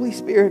 The Holy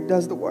Spirit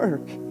does the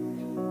work.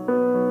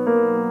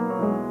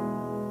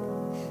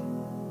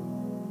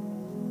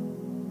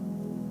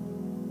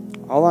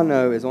 All I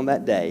know is on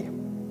that day,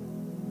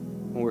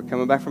 when we were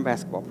coming back from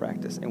basketball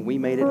practice, and we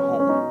made it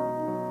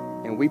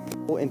home, and we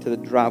pull into the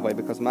driveway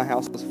because my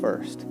house was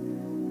first,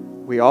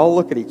 we all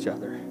look at each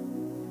other,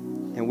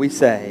 and we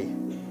say,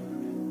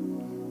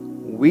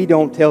 we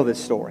don't tell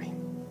this story.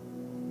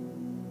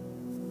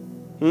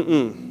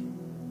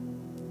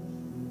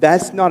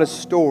 That's not a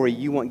story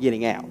you want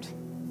getting out.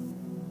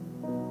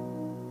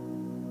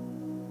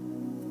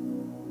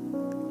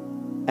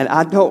 And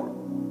I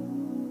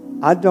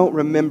don't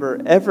remember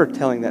ever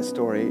telling that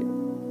story.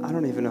 I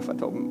don't even know if I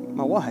told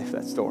my wife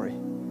that story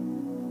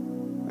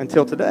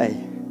until today.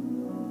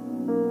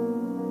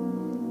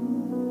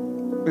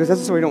 Because that's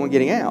the story I don't want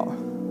getting out.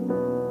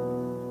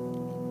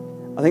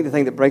 I think the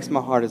thing that breaks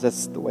my heart is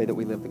that's the way that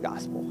we live the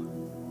gospel.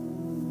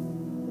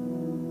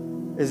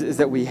 is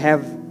that we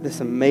have this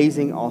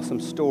amazing, awesome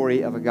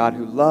story of a God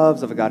who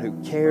loves, of a God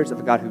who cares, of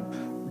a God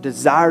who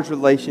desires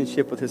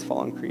relationship with his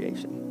fallen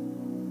creation.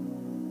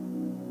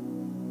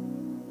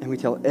 And we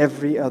tell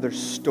every other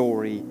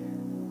story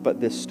but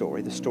this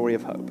story, the story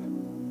of hope.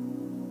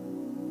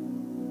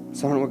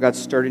 So I don't know what God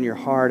stirred in your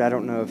heart. I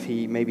don't know if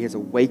he maybe has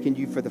awakened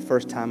you for the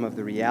first time of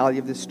the reality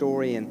of this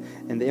story and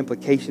the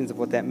implications of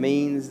what that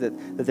means, that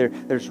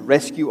there's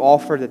rescue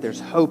offered, that there's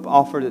hope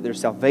offered, that there's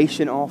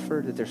salvation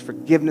offered, that there's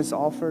forgiveness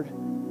offered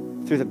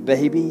through the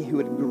baby who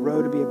would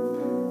grow to be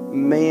a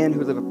man who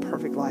would live a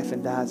perfect life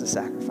and die as a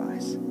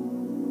sacrifice.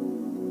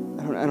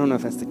 I don't know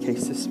if that's the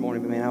case this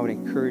morning, but man, I would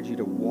encourage you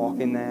to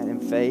walk in that in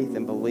faith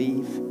and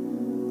believe.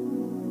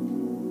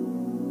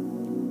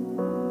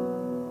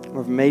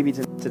 Or maybe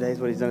today's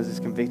what he's done is he's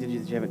convicted you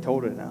that you haven't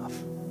told it enough,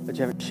 that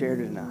you haven't shared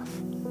it enough,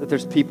 that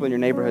there's people in your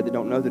neighborhood that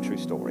don't know the true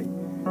story,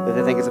 that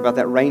they think it's about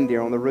that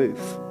reindeer on the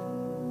roof,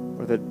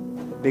 or the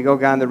big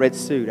old guy in the red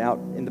suit out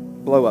in the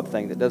blow-up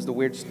thing that does the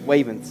weird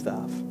waving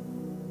stuff.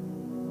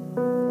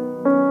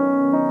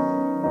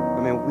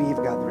 I mean, we've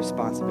got the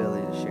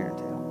responsibility to share and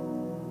tell.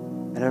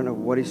 And I don't know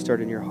what he stirred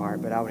in your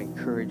heart, but I would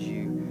encourage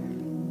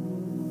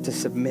you to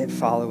submit,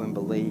 follow, and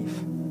believe.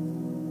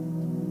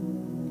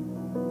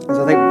 And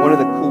so I think one of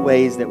the cool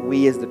ways that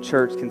we as the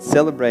church can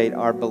celebrate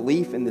our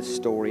belief in this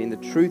story and the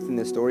truth in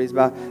this story is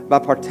by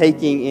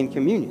partaking in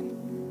communion,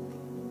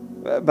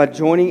 by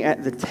joining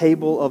at the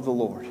table of the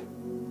Lord.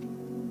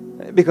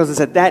 Because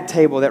it's at that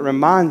table that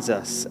reminds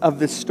us of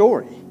this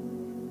story.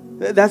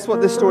 That's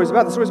what this story is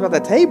about. The story is about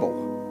that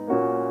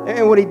table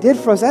and what he did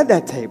for us at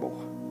that table.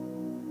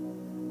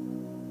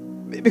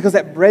 Because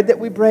that bread that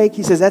we break,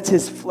 he says that's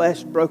his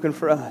flesh broken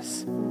for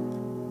us.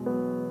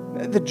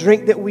 The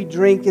drink that we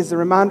drink is the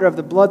reminder of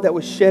the blood that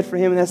was shed for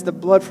him, and that's the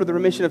blood for the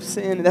remission of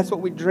sin, and that's what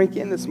we drink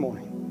in this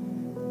morning.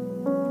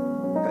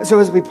 So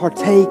as we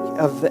partake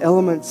of the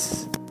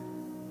elements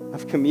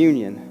of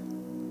communion,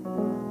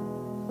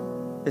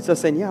 it's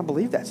us saying, yeah, I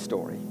believe that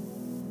story.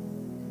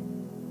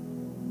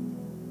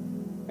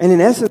 And in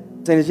essence,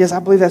 saying is, yes, I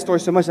believe that story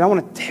so much, and I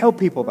want to tell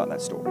people about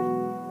that story.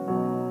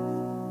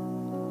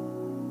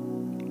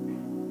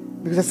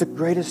 Because that's the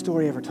greatest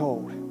story ever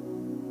told.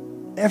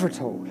 Ever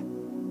told.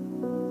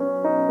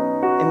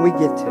 And we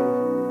get to.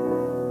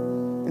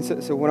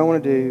 And so what I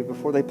want to do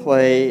before they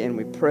play and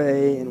we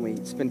pray and we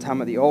spend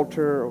time at the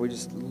altar or we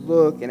just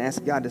look and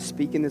ask God to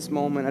speak in this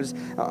moment,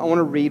 I want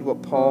to read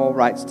what Paul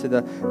writes to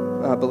the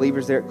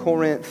believers there at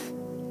Corinth,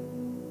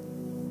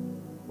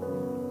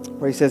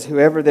 where he says,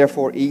 "Whoever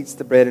therefore eats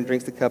the bread and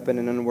drinks the cup in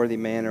an unworthy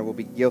manner will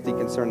be guilty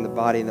concerning the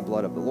body and the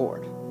blood of the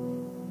Lord."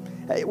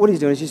 What he's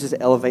doing is he's just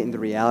elevating the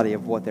reality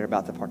of what they're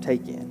about to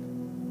partake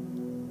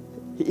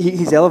in.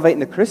 He's elevating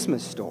the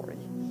Christmas story.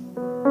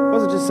 It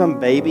wasn't just some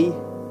baby.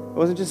 It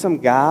wasn't just some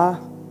guy.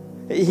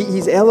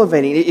 He's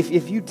elevating it.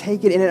 If you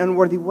take it in an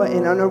unworthy way,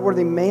 in an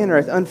unworthy manner,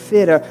 an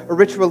unfit, a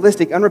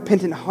ritualistic,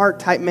 unrepentant heart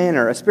type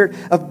manner, a spirit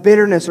of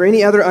bitterness or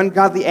any other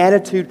ungodly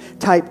attitude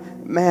type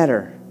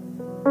matter,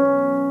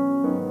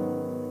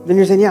 then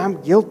you're saying, yeah,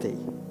 I'm guilty.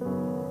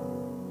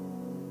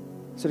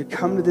 So to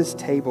come to this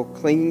table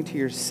clinging to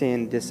your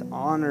sin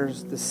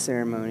dishonors the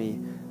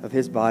ceremony of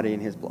his body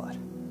and his blood.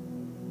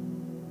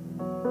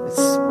 It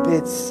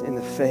spits in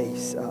the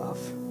face of.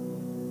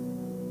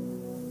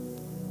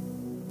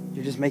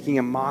 You're just making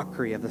a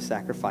mockery of the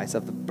sacrifice,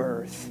 of the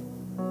birth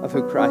of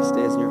who Christ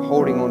is, and you're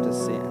holding on to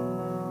sin.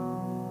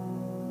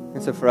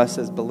 And so for us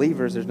as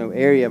believers, there's no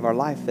area of our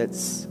life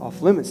that's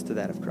off limits to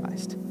that of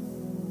Christ.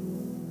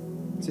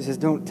 So he says,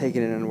 don't take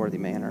it in an unworthy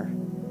manner.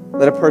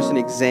 Let a person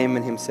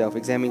examine himself,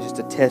 examine just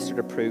to test or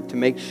to prove, to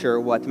make sure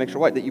what? To make sure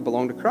what? That you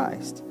belong to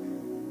Christ.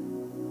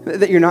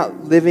 That you're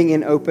not living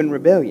in open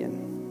rebellion.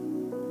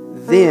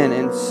 Then,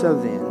 and so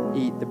then,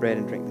 eat the bread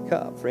and drink the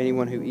cup. For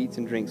anyone who eats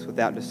and drinks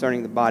without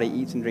discerning the body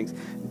eats and drinks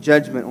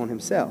judgment on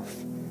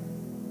himself.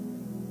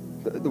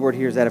 The word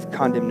here is that of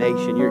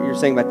condemnation. You're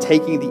saying by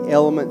taking the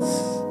elements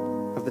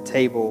of the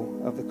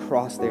table, of the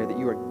cross there, that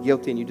you are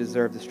guilty and you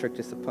deserve the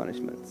strictest of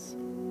punishments.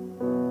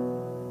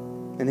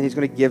 And then he's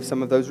going to give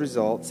some of those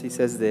results. He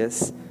says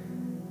this,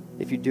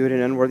 if you do it in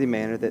an unworthy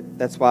manner,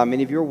 that's why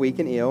many of you are weak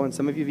and ill, and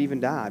some of you have even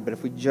died. But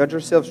if we judge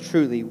ourselves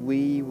truly,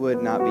 we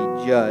would not be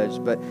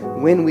judged. But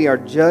when we are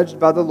judged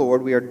by the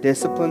Lord, we are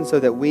disciplined so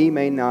that we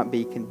may not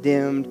be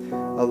condemned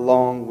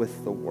along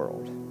with the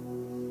world.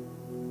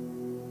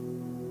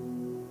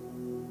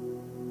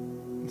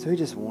 And so he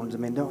just warns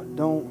them, man,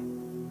 don't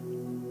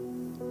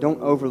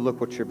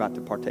overlook what you're about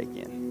to partake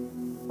in.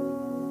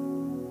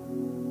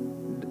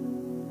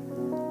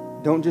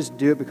 Don't just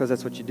do it because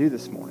that's what you do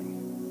this morning.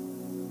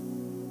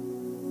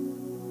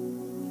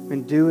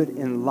 And do it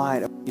in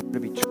light of what to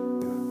be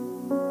true.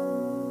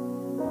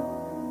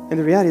 And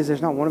the reality is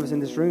there's not one of us in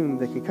this room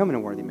that can come in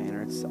a worthy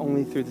manner. It's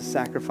only through the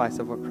sacrifice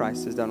of what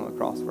Christ has done on the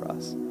cross for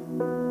us.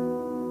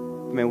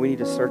 Man, we need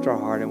to search our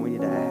heart and we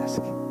need to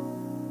ask,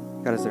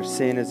 God, is there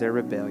sin? Is there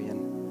rebellion?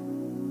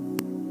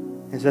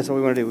 And so that's what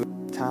we want to do. A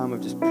time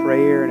of just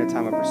prayer and a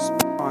time of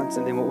response.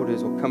 And then what we'll do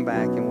is we'll come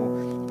back and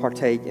we'll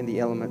partake in the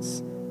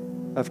elements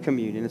of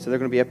communion. And so they're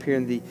going to be up here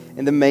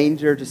in the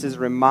manger, just as a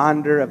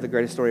reminder of the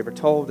greatest story ever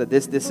told, that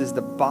this is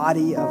the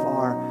body of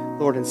our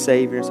Lord and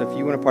Savior. So if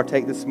you want to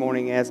partake this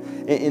morning as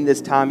in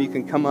this time, you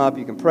can come up,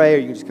 you can pray, or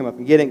you can just come up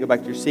and get it and go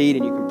back to your seat,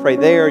 and you can pray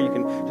there, you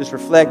can just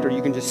reflect, or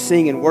you can just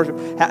sing and worship.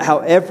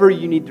 However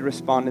you need to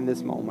respond in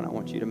this moment, I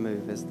want you to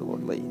move as the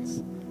Lord leads.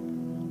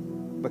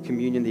 But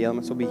communion, the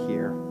elements will be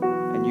here,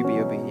 and you be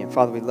obedient.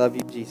 Father, we love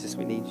you. Jesus,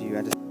 we need you.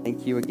 I just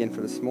thank you again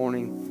for this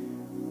morning.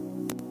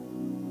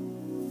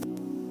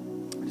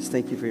 I just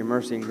thank you for your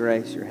mercy and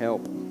grace, your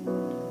help.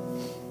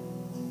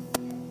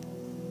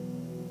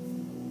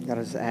 God,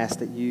 I just ask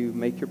that you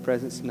make your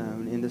presence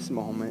known in this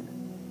moment.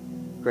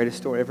 Greatest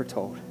story ever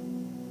told.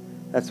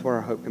 That's where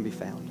our hope can be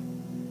found.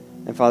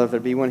 And Father, if there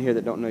be one here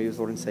that don't know you as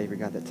Lord and Savior,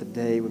 God, that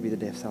today would be the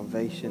day of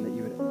salvation, that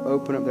you would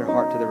open up their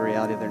heart to the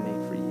reality of their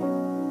need for you.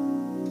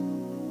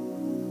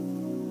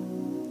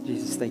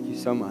 Jesus, thank you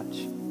so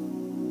much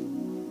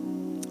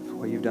for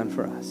what you've done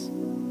for us.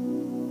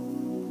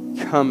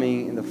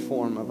 Coming in the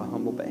form of a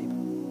humble babe.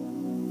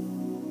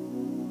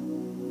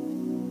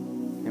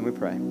 And we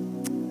pray.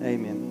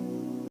 Amen.